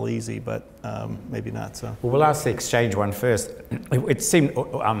 they're all easy, but maybe not so. Well, we'll ask the exchange one first. It seemed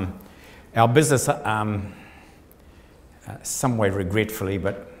our business, some way regretfully,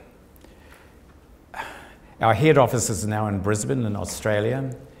 but our head office is now in Brisbane in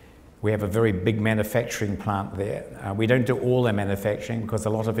Australia. We have a very big manufacturing plant there. We don't do all our manufacturing because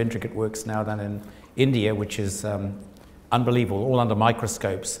a lot of intricate work's now done in India, which is unbelievable, all under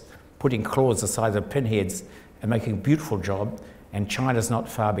microscopes, putting claws the size of pinheads and making a beautiful job. And China's not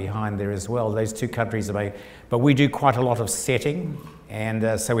far behind there as well. Those 2 countries are made. But we do quite a lot of setting,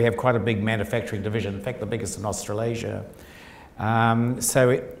 and so we have quite a big manufacturing division, in fact the biggest in Australasia.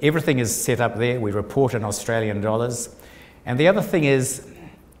 So everything is set up there. We report in Australian dollars. And the other thing is,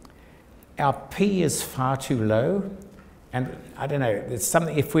 our P is far too low. And I don't know, it's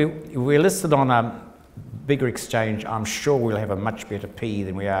something, if we're listed on a bigger exchange, I'm sure we'll have a much better P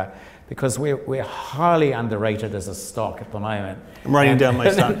than we are, because we're highly underrated as a stock at the moment. I'm writing down my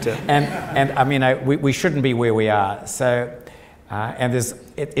stock tip. And I mean, we shouldn't be where we are. So, and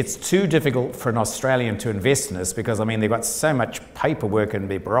it's too difficult for an Australian to invest in this, because I mean they've got so much paperwork and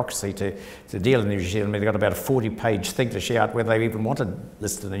bureaucracy to deal in New Zealand. I mean, they've got about a 40-page thing to share out whether they even want to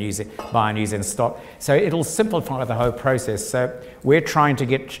list in the buy a New Zealand stock. So it'll simplify the whole process. So we're trying to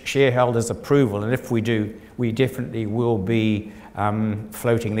get shareholders' approval, and if we do, we definitely will be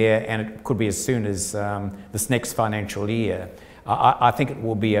floating there, and it could be as soon as this next financial year. I think it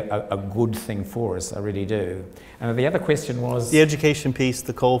will be a good thing for us, I really do. And the other question was? The education piece,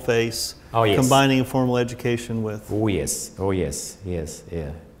 the coal face, oh, yes. Combining a formal education with... Oh yes,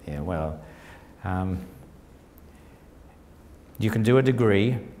 yeah, well, you can do a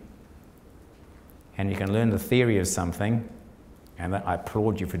degree and you can learn the theory of something, and I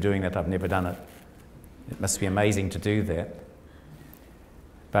applaud you for doing that. I've never done it. It must be amazing to do that.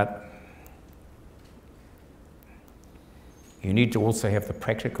 But you need to also have the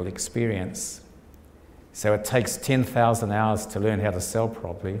practical experience. So it takes 10,000 hours to learn how to sell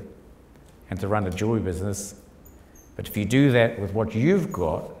properly and to run a jewellery business. But if you do that with what you've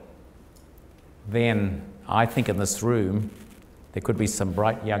got, then I think in this room there could be some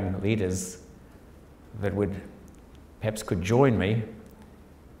bright young leaders that perhaps could join me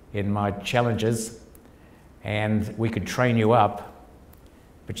in my challenges, and we could train you up,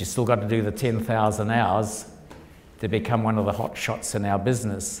 but you still got to do the 10,000 hours to become one of the hot shots in our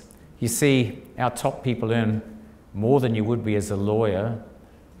business. You see, our top people earn more than you would be as a lawyer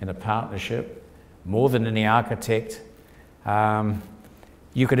in a partnership, more than any architect.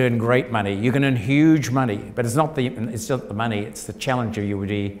 You could earn great money. You can earn huge money, but it's not the money, it's the challenge of you would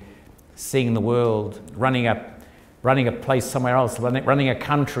be seeing the world, running a place somewhere else, running a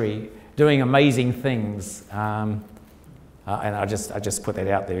country, doing amazing things. And I just put that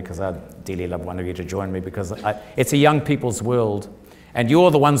out there because I'd dearly love one of you to join me, because it's a young people's world, and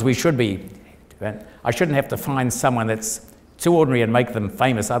you're the ones we should be. I shouldn't have to find someone that's too ordinary and make them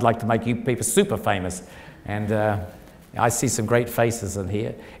famous. I'd like to make you people super famous. And I see some great faces in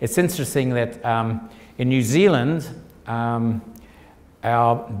here. It's interesting that in New Zealand,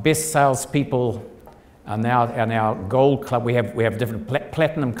 our best salespeople are now in our Gold Club. We have different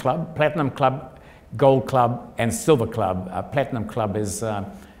Platinum Club, Gold Club, and Silver Club. Platinum Club is $1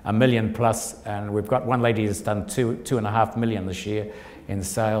 million plus, and we've got one lady that's done $2.5 million this year in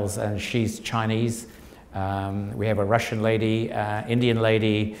sales, and she's Chinese. We have a Russian lady, Indian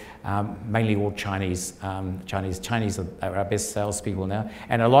lady, mainly all Chinese. Chinese are our best salespeople now,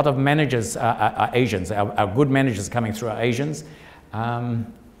 and a lot of managers are Asians. Our good managers coming through are Asians.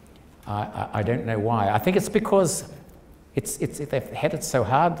 I don't know why. I think it's because they've had it so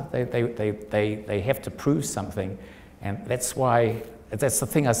hard. They have to prove something, and that's why. That's the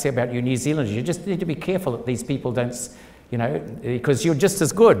thing I say about you New Zealanders. You just need to be careful that these people don't, you know, because you're just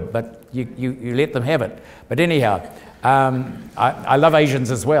as good, but you let them have it. But anyhow, I love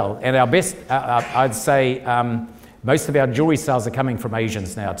Asians as well, and our best, I'd say, most of our jewelry sales are coming from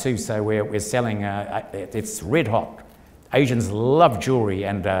Asians now too. So we're selling, it's red hot. Asians love jewelry,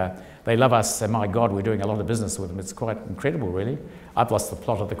 and they love us. And my God, we're doing a lot of business with them. It's quite incredible, really. I've lost the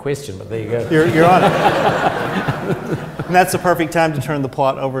plot of the question, but there you go. You're on it. And that's the perfect time to turn the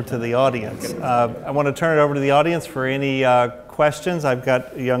plot over to the audience. I want to turn it over to the audience for any questions. I've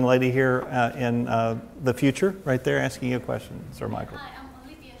got a young lady here in the future, right there, asking you a question. Sir Michael. Hi, I'm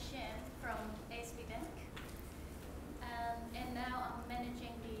Olivia Shen from ASB Bank. And now I'm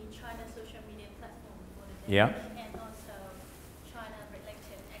managing the China social media platform for the bank. Yeah. And also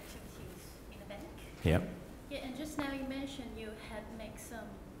China-related activities in the bank. Yeah. Yeah, and just now you mentioned you had made some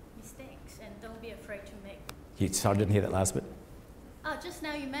mistakes, and don't be afraid to make. Sorry, I didn't hear that last bit. Just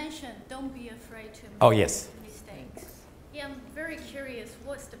now you mentioned don't be afraid to make Oh, yes. mistakes. Yeah, I'm very curious,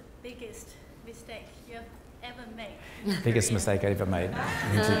 what's the biggest mistake you have ever made? Biggest mistake I ever made.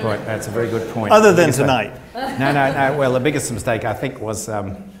 That's a very good point. Other than tonight. No. Well, the biggest mistake I think was,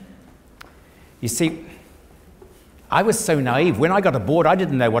 you see, I was so naive. When I got a board, I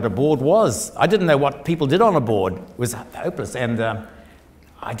didn't know what a board was. I didn't know what people did on a board. It was hopeless. And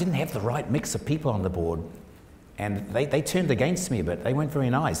I didn't have the right mix of people on the board. And they turned against me a bit. They weren't very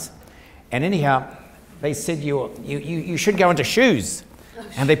nice. And anyhow, they said, you should go into shoes.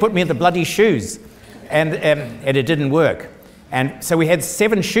 And they put me in the bloody shoes. And it didn't work. And so we had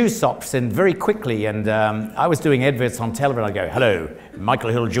 7 shoe shops in very quickly. And I was doing adverts on television. I go, hello, Michael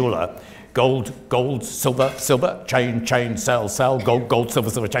Hill Jeweller. Gold, silver, chain, sell, gold,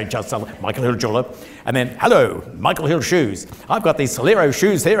 silver, chain, sell, Michael Hill Jeweller. And then, hello, Michael Hill Shoes. I've got these Solero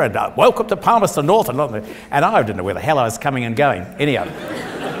shoes here, and welcome to Palmerston North. And I didn't know where the hell I was coming and going. Anyhow,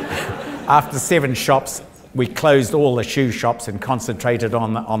 after 7 shops, we closed all the shoe shops and concentrated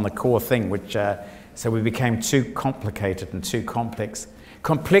on the core thing, which, so we became too complicated and too complex.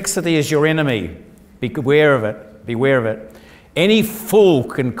 Complexity is your enemy. Beware of it, beware of it. Any fool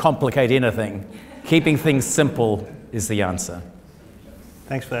can complicate anything. Keeping things simple is the answer.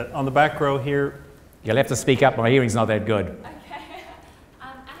 Thanks for that. On the back row here. You'll have to speak up. My hearing's not that good. Okay. I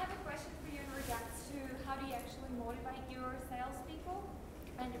have a question for you in regards to how do you actually motivate your salespeople?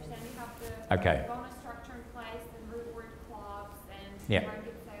 I understand you have the bonus structure in place and reward clubs and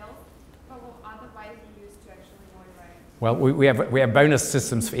market sales. But what other ways do you use to actually motivate? Well, we have bonus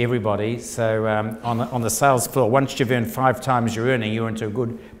systems for everybody. So on the sales floor, once you've earned 5 times your earning, you're into a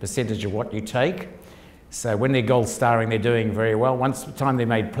good percentage of what you take. So when they're gold starring, they're doing very well. Once the time they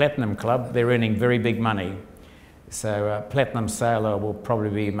made Platinum Club, they're earning very big money. So Platinum Sailor will probably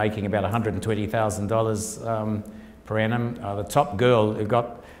be making about $120,000 per annum. The top girl who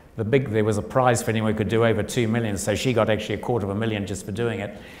got there was a prize for anyone who could do over 2 million, so she got actually $250,000 just for doing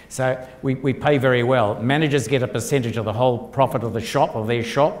it. So we pay very well. Managers get a percentage of the whole profit of the shop, of their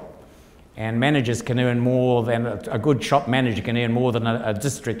shop, and managers can earn more than, a good shop manager can earn more than a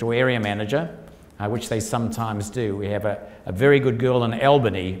district or area manager, which they sometimes do. We have a very good girl in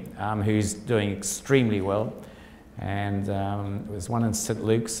Albany who's doing extremely well, and there's one in St.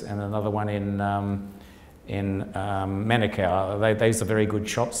 Luke's and another one in Manukau. Those are very good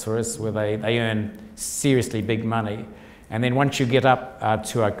shops for us where they earn seriously big money. And then once you get up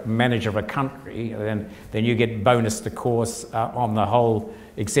to a manager of a country, then you get bonus, of course, on the whole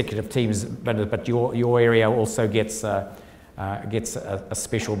executive teams, but your area also gets a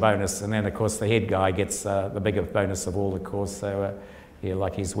special bonus. And then, of course, the head guy gets the bigger bonus of all, of course. So, yeah,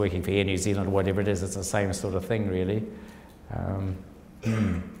 like he's working for Air New Zealand or whatever it is, it's the same sort of thing, really.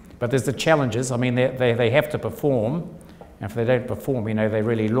 But there's the challenges. I mean, they have to perform, and if they don't perform, you know, they're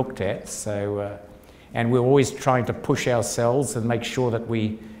really looked at. So, and we're always trying to push ourselves and make sure that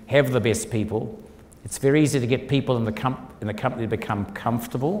we have the best people. It's very easy to get people in the company to become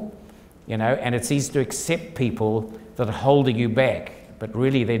comfortable, you know, and it's easy to accept people that are holding you back, but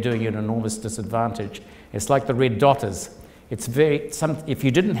really they're doing you an enormous disadvantage. It's like the red dotters. It's if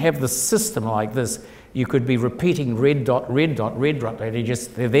you didn't have the system like this, you could be repeating red dot, red dot, red dot, and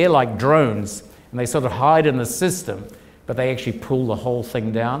they're there like drones, and they sort of hide in the system, but they actually pull the whole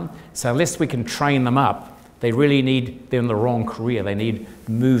thing down. So unless we can train them up, they're in the wrong career. They need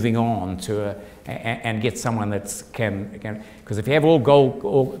moving on to and get someone that can, because if you have all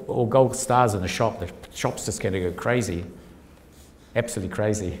gold stars in the shop's just going to go crazy, absolutely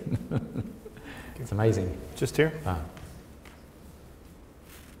crazy. It's amazing. Just here.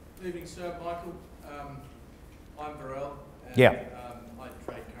 Good evening, sir. Michael. I'm Varel. And, yeah. I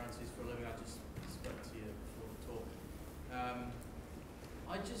trade currencies for a living. I just spoke to you before the talk.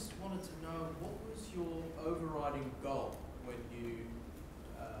 I just wanted to know, what was your overriding goal when you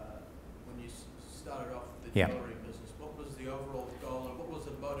started off the jewellery business? What was the overall goal, and what was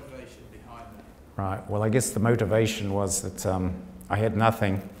the motivation behind that? Right. Well, I guess the motivation was that I had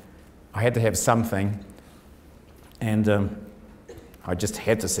nothing. I had to have something, and I just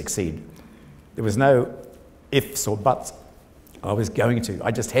had to succeed. There was no ifs or buts. I was going to.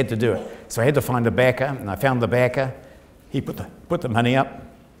 I just had to do it. So I had to find a backer, and I found the backer. He put the money up.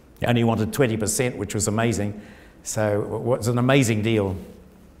 He only wanted 20%, which was amazing. So it was an amazing deal.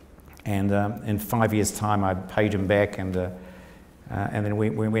 And in 5 years' time, I paid him back, and then we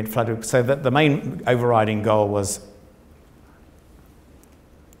went flooded. So the main overriding goal was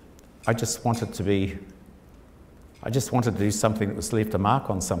I just wanted to do something that was left a mark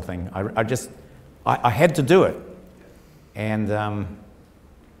on something. I had to do it. And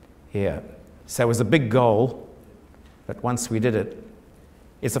yeah, so it was a big goal, but once we did it,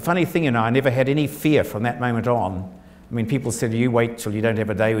 it's a funny thing, you know, I never had any fear from that moment on. I mean, people said, you wait till you don't have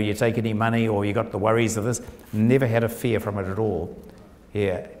a day where you take any money or you got the worries of this. Never had a fear from it at all.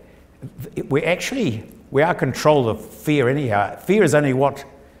 Yeah. We are controlled of fear anyhow. Fear is only what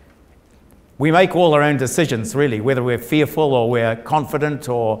we make all our own decisions, really, whether we're fearful or we're confident,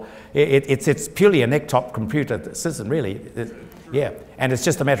 or it's purely a neck-top computer system, really. Yeah, and it's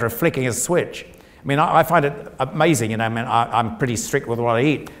just a matter of flicking a switch. I mean, I find it amazing, you know. I mean, I'm pretty strict with what I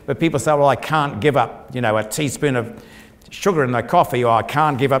eat, but people say, well, I can't give up, you know, a teaspoon of sugar in my coffee, or I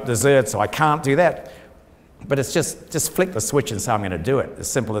can't give up dessert, so I can't do that. But it's just flick the switch and say, I'm going to do it. As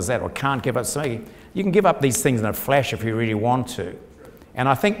simple as that. Or can't give up smoking. You can give up these things in a flash if you really want to. And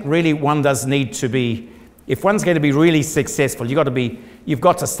I think really one does need to be, if one's going to be really successful, you've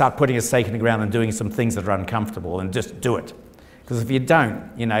got to start putting a stake in the ground and doing some things that are uncomfortable, and just do it. Because if you don't,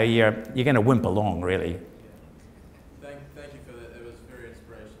 you know, you're going to wimp along, really. Thank you for that. It was very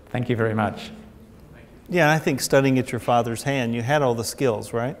inspirational. Thank you very much. Thank you. Yeah, I think studying at your father's hand, you had all the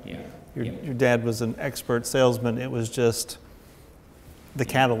skills, right? Yeah. Your dad was an expert salesman. It was just the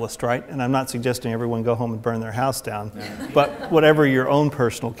catalyst, right? And I'm not suggesting everyone go home and burn their house down, but whatever your own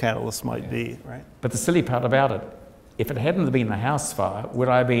personal catalyst might be, right? But the silly part about it, if it hadn't been the house fire, would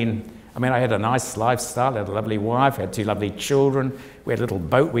I have been, I mean, I had a nice lifestyle, I had a lovely wife, I had 2 lovely children, we had a little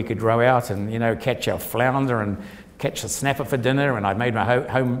boat we could row out and, you know, catch our flounder and catch a snapper for dinner, and I made my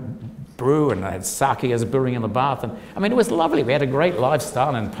home brew, and I had sake as brewing in the bath, and I mean, it was lovely. We had a great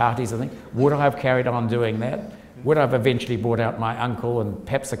lifestyle and parties, I think. Would I have carried on doing that? Would I have eventually bought out my uncle and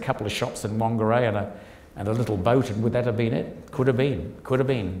perhaps a couple of shops in Whangarei and a little boat, and would that have been it? Could have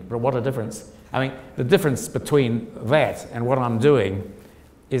been, but what a difference. I mean, the difference between that and what I'm doing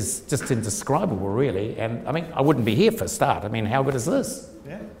is just indescribable, really. And I mean, I wouldn't be here for a start. I mean, how good is this?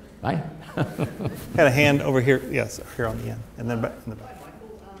 Yeah. Right? Had a hand over here, yes, here on the end, and then back in the back. Hi,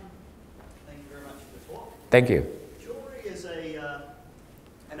 Michael. Thank you very much for the talk. Thank you. Jewellery is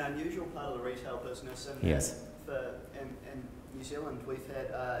an unusual part of the retail business. And Yes. In New Zealand, we've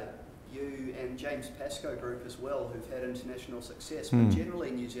had you and James Pascoe Group as well, who've had international success. But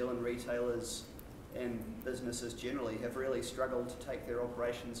generally, New Zealand retailers and businesses generally have really struggled to take their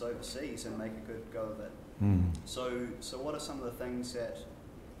operations overseas and make a good go of it. So what are some of the things that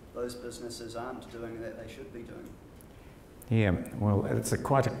those businesses aren't doing that they should be doing? Yeah, well, it's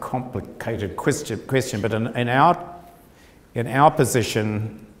quite a complicated question, but in our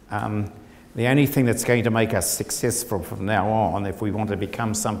position, the only thing that's going to make us successful from now on, if we want to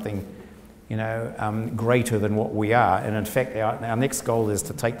become something, greater than what we are, and in fact, our next goal is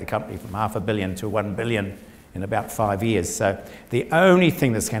to take the company from $500 million to $1 billion in about 5 years. So the only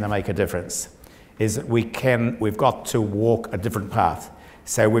thing that's going to make a difference is that we've got to walk a different path.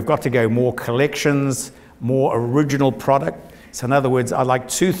 So we've got to go more collections, more original product. So in other words, I like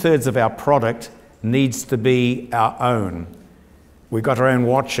 2/3 of our product needs to be our own. We've got our own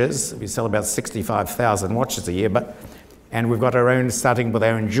watches. We sell about 65,000 watches a year, and we've got our own, starting with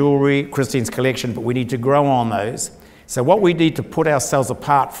our own jewellery, Christine's collection, but we need to grow on those. So what we need to put ourselves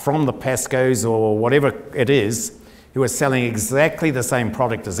apart from the Pascos or whatever it is, who are selling exactly the same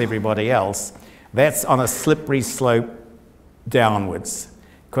product as everybody else, that's on a slippery slope downwards.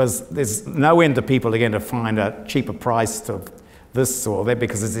 Because there's no end to people are going to find a cheaper price of this or that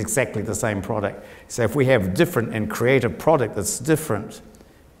because it's exactly the same product. So if we have different and creative product that's different,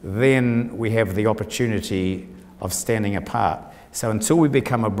 then we have the opportunity of standing apart. So until we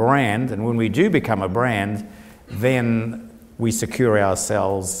become a brand, and when we do become a brand, then we secure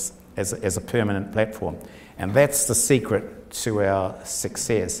ourselves as a permanent platform. And that's the secret to our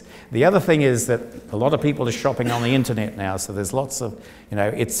success. The other thing is that a lot of people are shopping on the internet now, so there's lots of,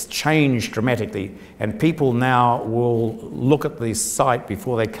 it's changed dramatically, and people now will look at the site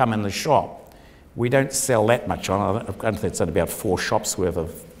before they come in the shop. We don't sell that much on it. I think it's at about 4 shops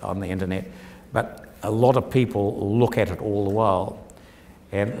worth on the internet, but a lot of people look at it all the while,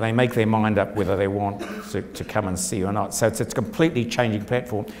 and they make their mind up whether they want to come and see or not. So it's a completely changing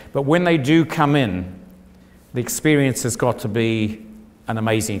platform. But when they do come in, the experience has got to be an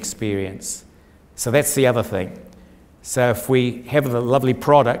amazing experience. So that's the other thing. So if we have the lovely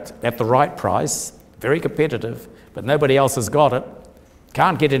product at the right price, very competitive, but nobody else has got it,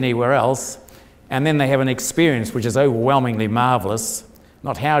 can't get anywhere else, and then they have an experience which is overwhelmingly marvellous,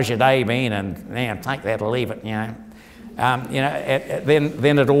 not how's your day been, and take that or leave it,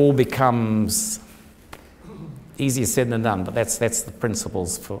 then it all becomes easier said than done, but that's the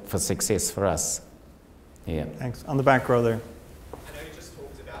principles for success for us. Yeah. Thanks. On the back row there. I know you just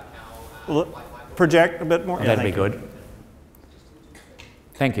talked about how... project a bit more. Oh, that'd be good.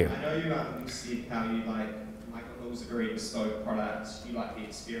 Thank you. I know you said how you like Michael Hill's a very bespoke product, you like the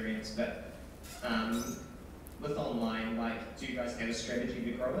experience, but with online, do you guys have a strategy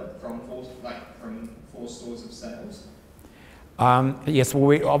to grow it from 4 stores of sales? Yes, well,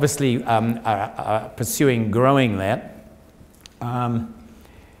 we obviously are pursuing growing that.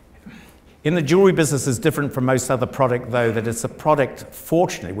 In the jewellery business, is different from most other product, though, that it's a product,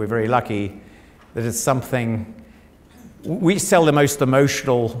 fortunately, we're very lucky, that it's something, we sell the most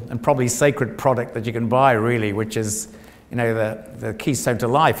emotional and probably sacred product that you can buy, really, which is, the keystone to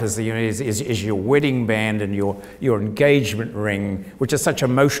life is your wedding band and your engagement ring, which is such an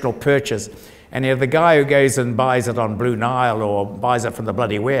emotional purchase. And the guy who goes and buys it on Blue Nile or buys it from the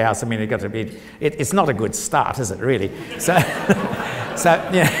bloody warehouse, it's not a good start, is it, really?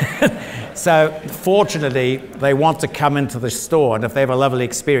 So fortunately, they want to come into the store, and if they have a lovely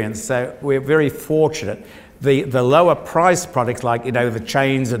experience, so we're very fortunate. The lower price products, like the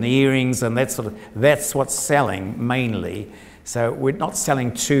chains and the earrings and that that's what's selling mainly. So we're not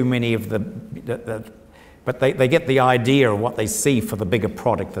selling too many of but they get the idea of what they see for the bigger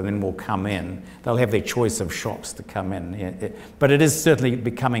product, and then will come in. They'll have their choice of shops to come in. But it is certainly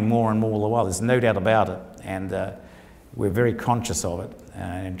becoming more and more the while. There's no doubt about it, and we're very conscious of it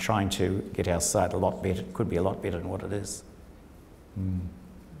and trying to get our site a lot better. It could be a lot better than what it is.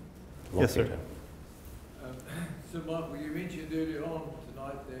 Yes, sir. So, Michael, you mentioned earlier on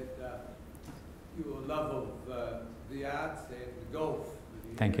tonight that your love of the arts and the golf.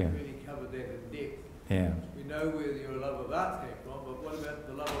 Thank you. Really covered that in depth. Yeah. We know where your love of art came from, but what about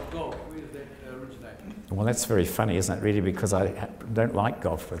the love of golf? Where does that originate? Well, that's very funny, isn't it, really, because I don't like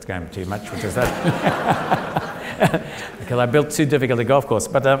golf. It's going too much, which is that. Because I built too difficult a golf course.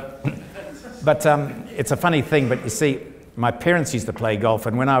 But it's a funny thing, but you see, my parents used to play golf,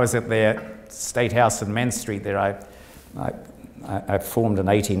 and when I was at their State House in Man Street there, I formed an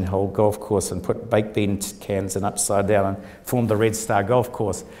 18-hole golf course and put baked bean cans in upside down and formed the Red Star Golf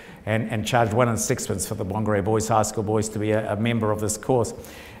Course and charged 1 6pence for the Whangarei boys, high school boys, to be a member of this course.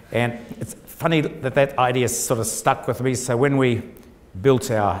 And it's funny that idea sort of stuck with me. So when we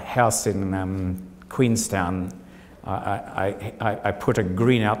built our house in Queenstown, I put a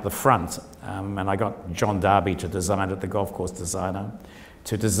green out the front, and I got John Darby to design it, the golf course designer,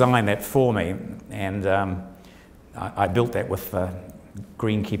 to design that for me. And I built that with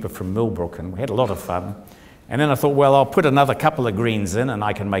greenkeeper from Millbrook, and we had a lot of fun. And then I thought, well, I'll put another couple of greens in and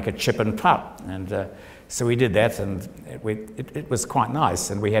I can make a chip and putt. And so we did that, and it was quite nice.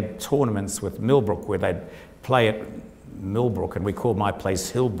 And we had tournaments with Millbrook where they'd play at Millbrook, and we called my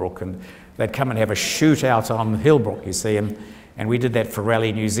place Hillbrook, and they'd come and have a shootout on Hillbrook, you see. And we did that for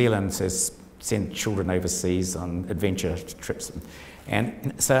Rally New Zealand to send children overseas on adventure trips.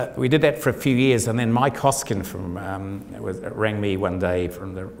 And so we did that for a few years, and then Mike Hoskin rang me one day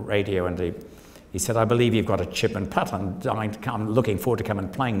from the radio, and he said, I believe you've got a chip and putt. I'm looking forward to coming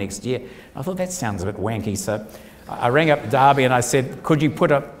and playing next year. I thought, that sounds a bit wanky. So I rang up Derby and I said, could you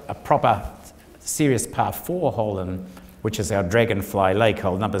put a proper serious par 4 hole in, which is our Dragonfly Lake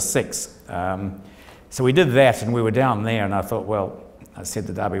hole, number 6. So we did that, and we were down there, and I thought, well, I said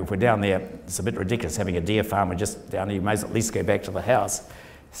to Derby, if we're down there, it's a bit ridiculous having a deer farm. We're just down there, you may at least go back to the house.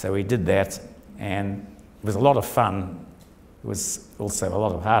 So we did that, and it was a lot of fun. It was also a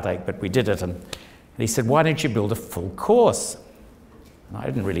lot of heartache, but we did it. And he said, why don't you build a full course? And I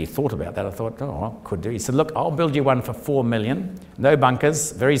hadn't really thought about that. I thought, oh, I could do. He said, look, I'll build you one for 4 million, no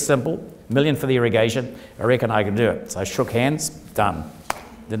bunkers, very simple, $1 million for the irrigation. I reckon I can do it. So I shook hands, done.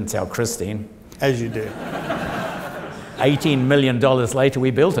 Didn't tell Christine. As you do. $18 million later,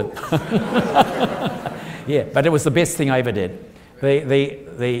 we built it. Yeah, but it was the best thing I ever did.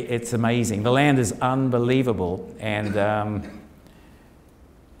 It's amazing. The land is unbelievable, and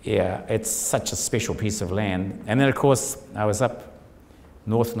yeah, it's such a special piece of land. And then, of course, I was up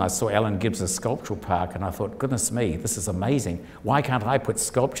north and I saw Alan Gibbs' sculptural park, and I thought, goodness me, this is amazing. Why can't I put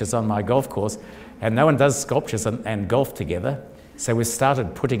sculptures on my golf course? And no one does sculptures and golf together. So we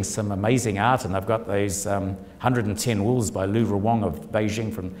started putting some amazing art, and I've got those 110 Wolves by Lou Rawong of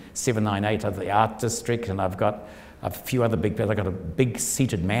Beijing from 798 of the art district, and I've got a few other big, I've got a big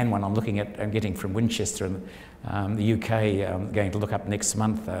seated man one I'm looking at and getting from Winchester in the UK, going to look up next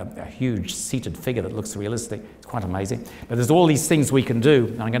month, a huge seated figure that looks realistic. It's quite amazing. But there's all these things we can do,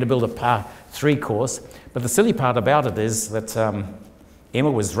 and I'm going to build a par 3 course. But the silly part about it is that Emma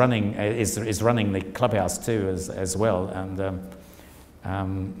was running, is running the clubhouse too as well, and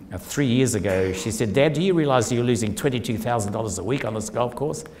 3 years ago, she said, Dad, do you realise you're losing $22,000 a week on this golf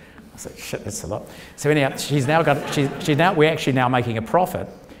course? I said, shit, that's a lot. So anyhow, we're actually now making a profit.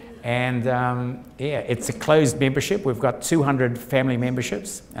 And yeah, it's a closed membership. We've got 200 family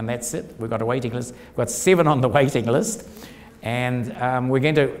memberships, and that's it. We've got a waiting list. We've got 7 on the waiting list. And we're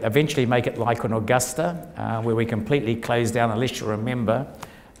going to eventually make it like an Augusta, where we completely close down unless you're a member.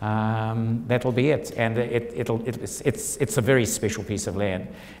 That'll be it, and it's a very special piece of land.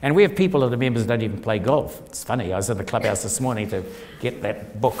 And we have people that are members that don't even play golf. It's funny, I was in the clubhouse this morning to get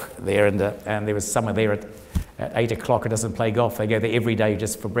that book there, and there was someone there at 8 o'clock who doesn't play golf. They go there every day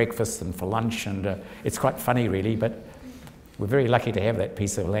just for breakfast and for lunch, and it's quite funny really, but we're very lucky to have that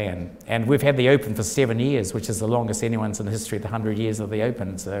piece of land. And we've had the Open for 7 years, which is the longest anyone's in the history of the 100 years of the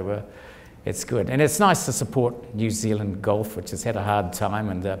Open, so it's good. And it's nice to support New Zealand golf, which has had a hard time,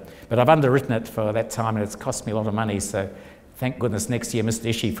 and but I've underwritten it for that time, and it's cost me a lot of money, so thank goodness next year Mr.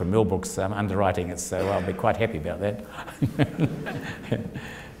 Ishii from Millbrook's underwriting it, so I'll be quite happy about that.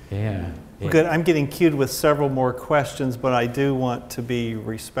 Yeah. Well, good. I'm getting queued with several more questions, but I do want to be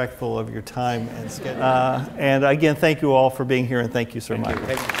respectful of your time and schedule. And again, thank you all for being here, and thank you so much.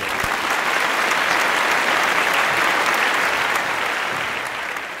 Thank you.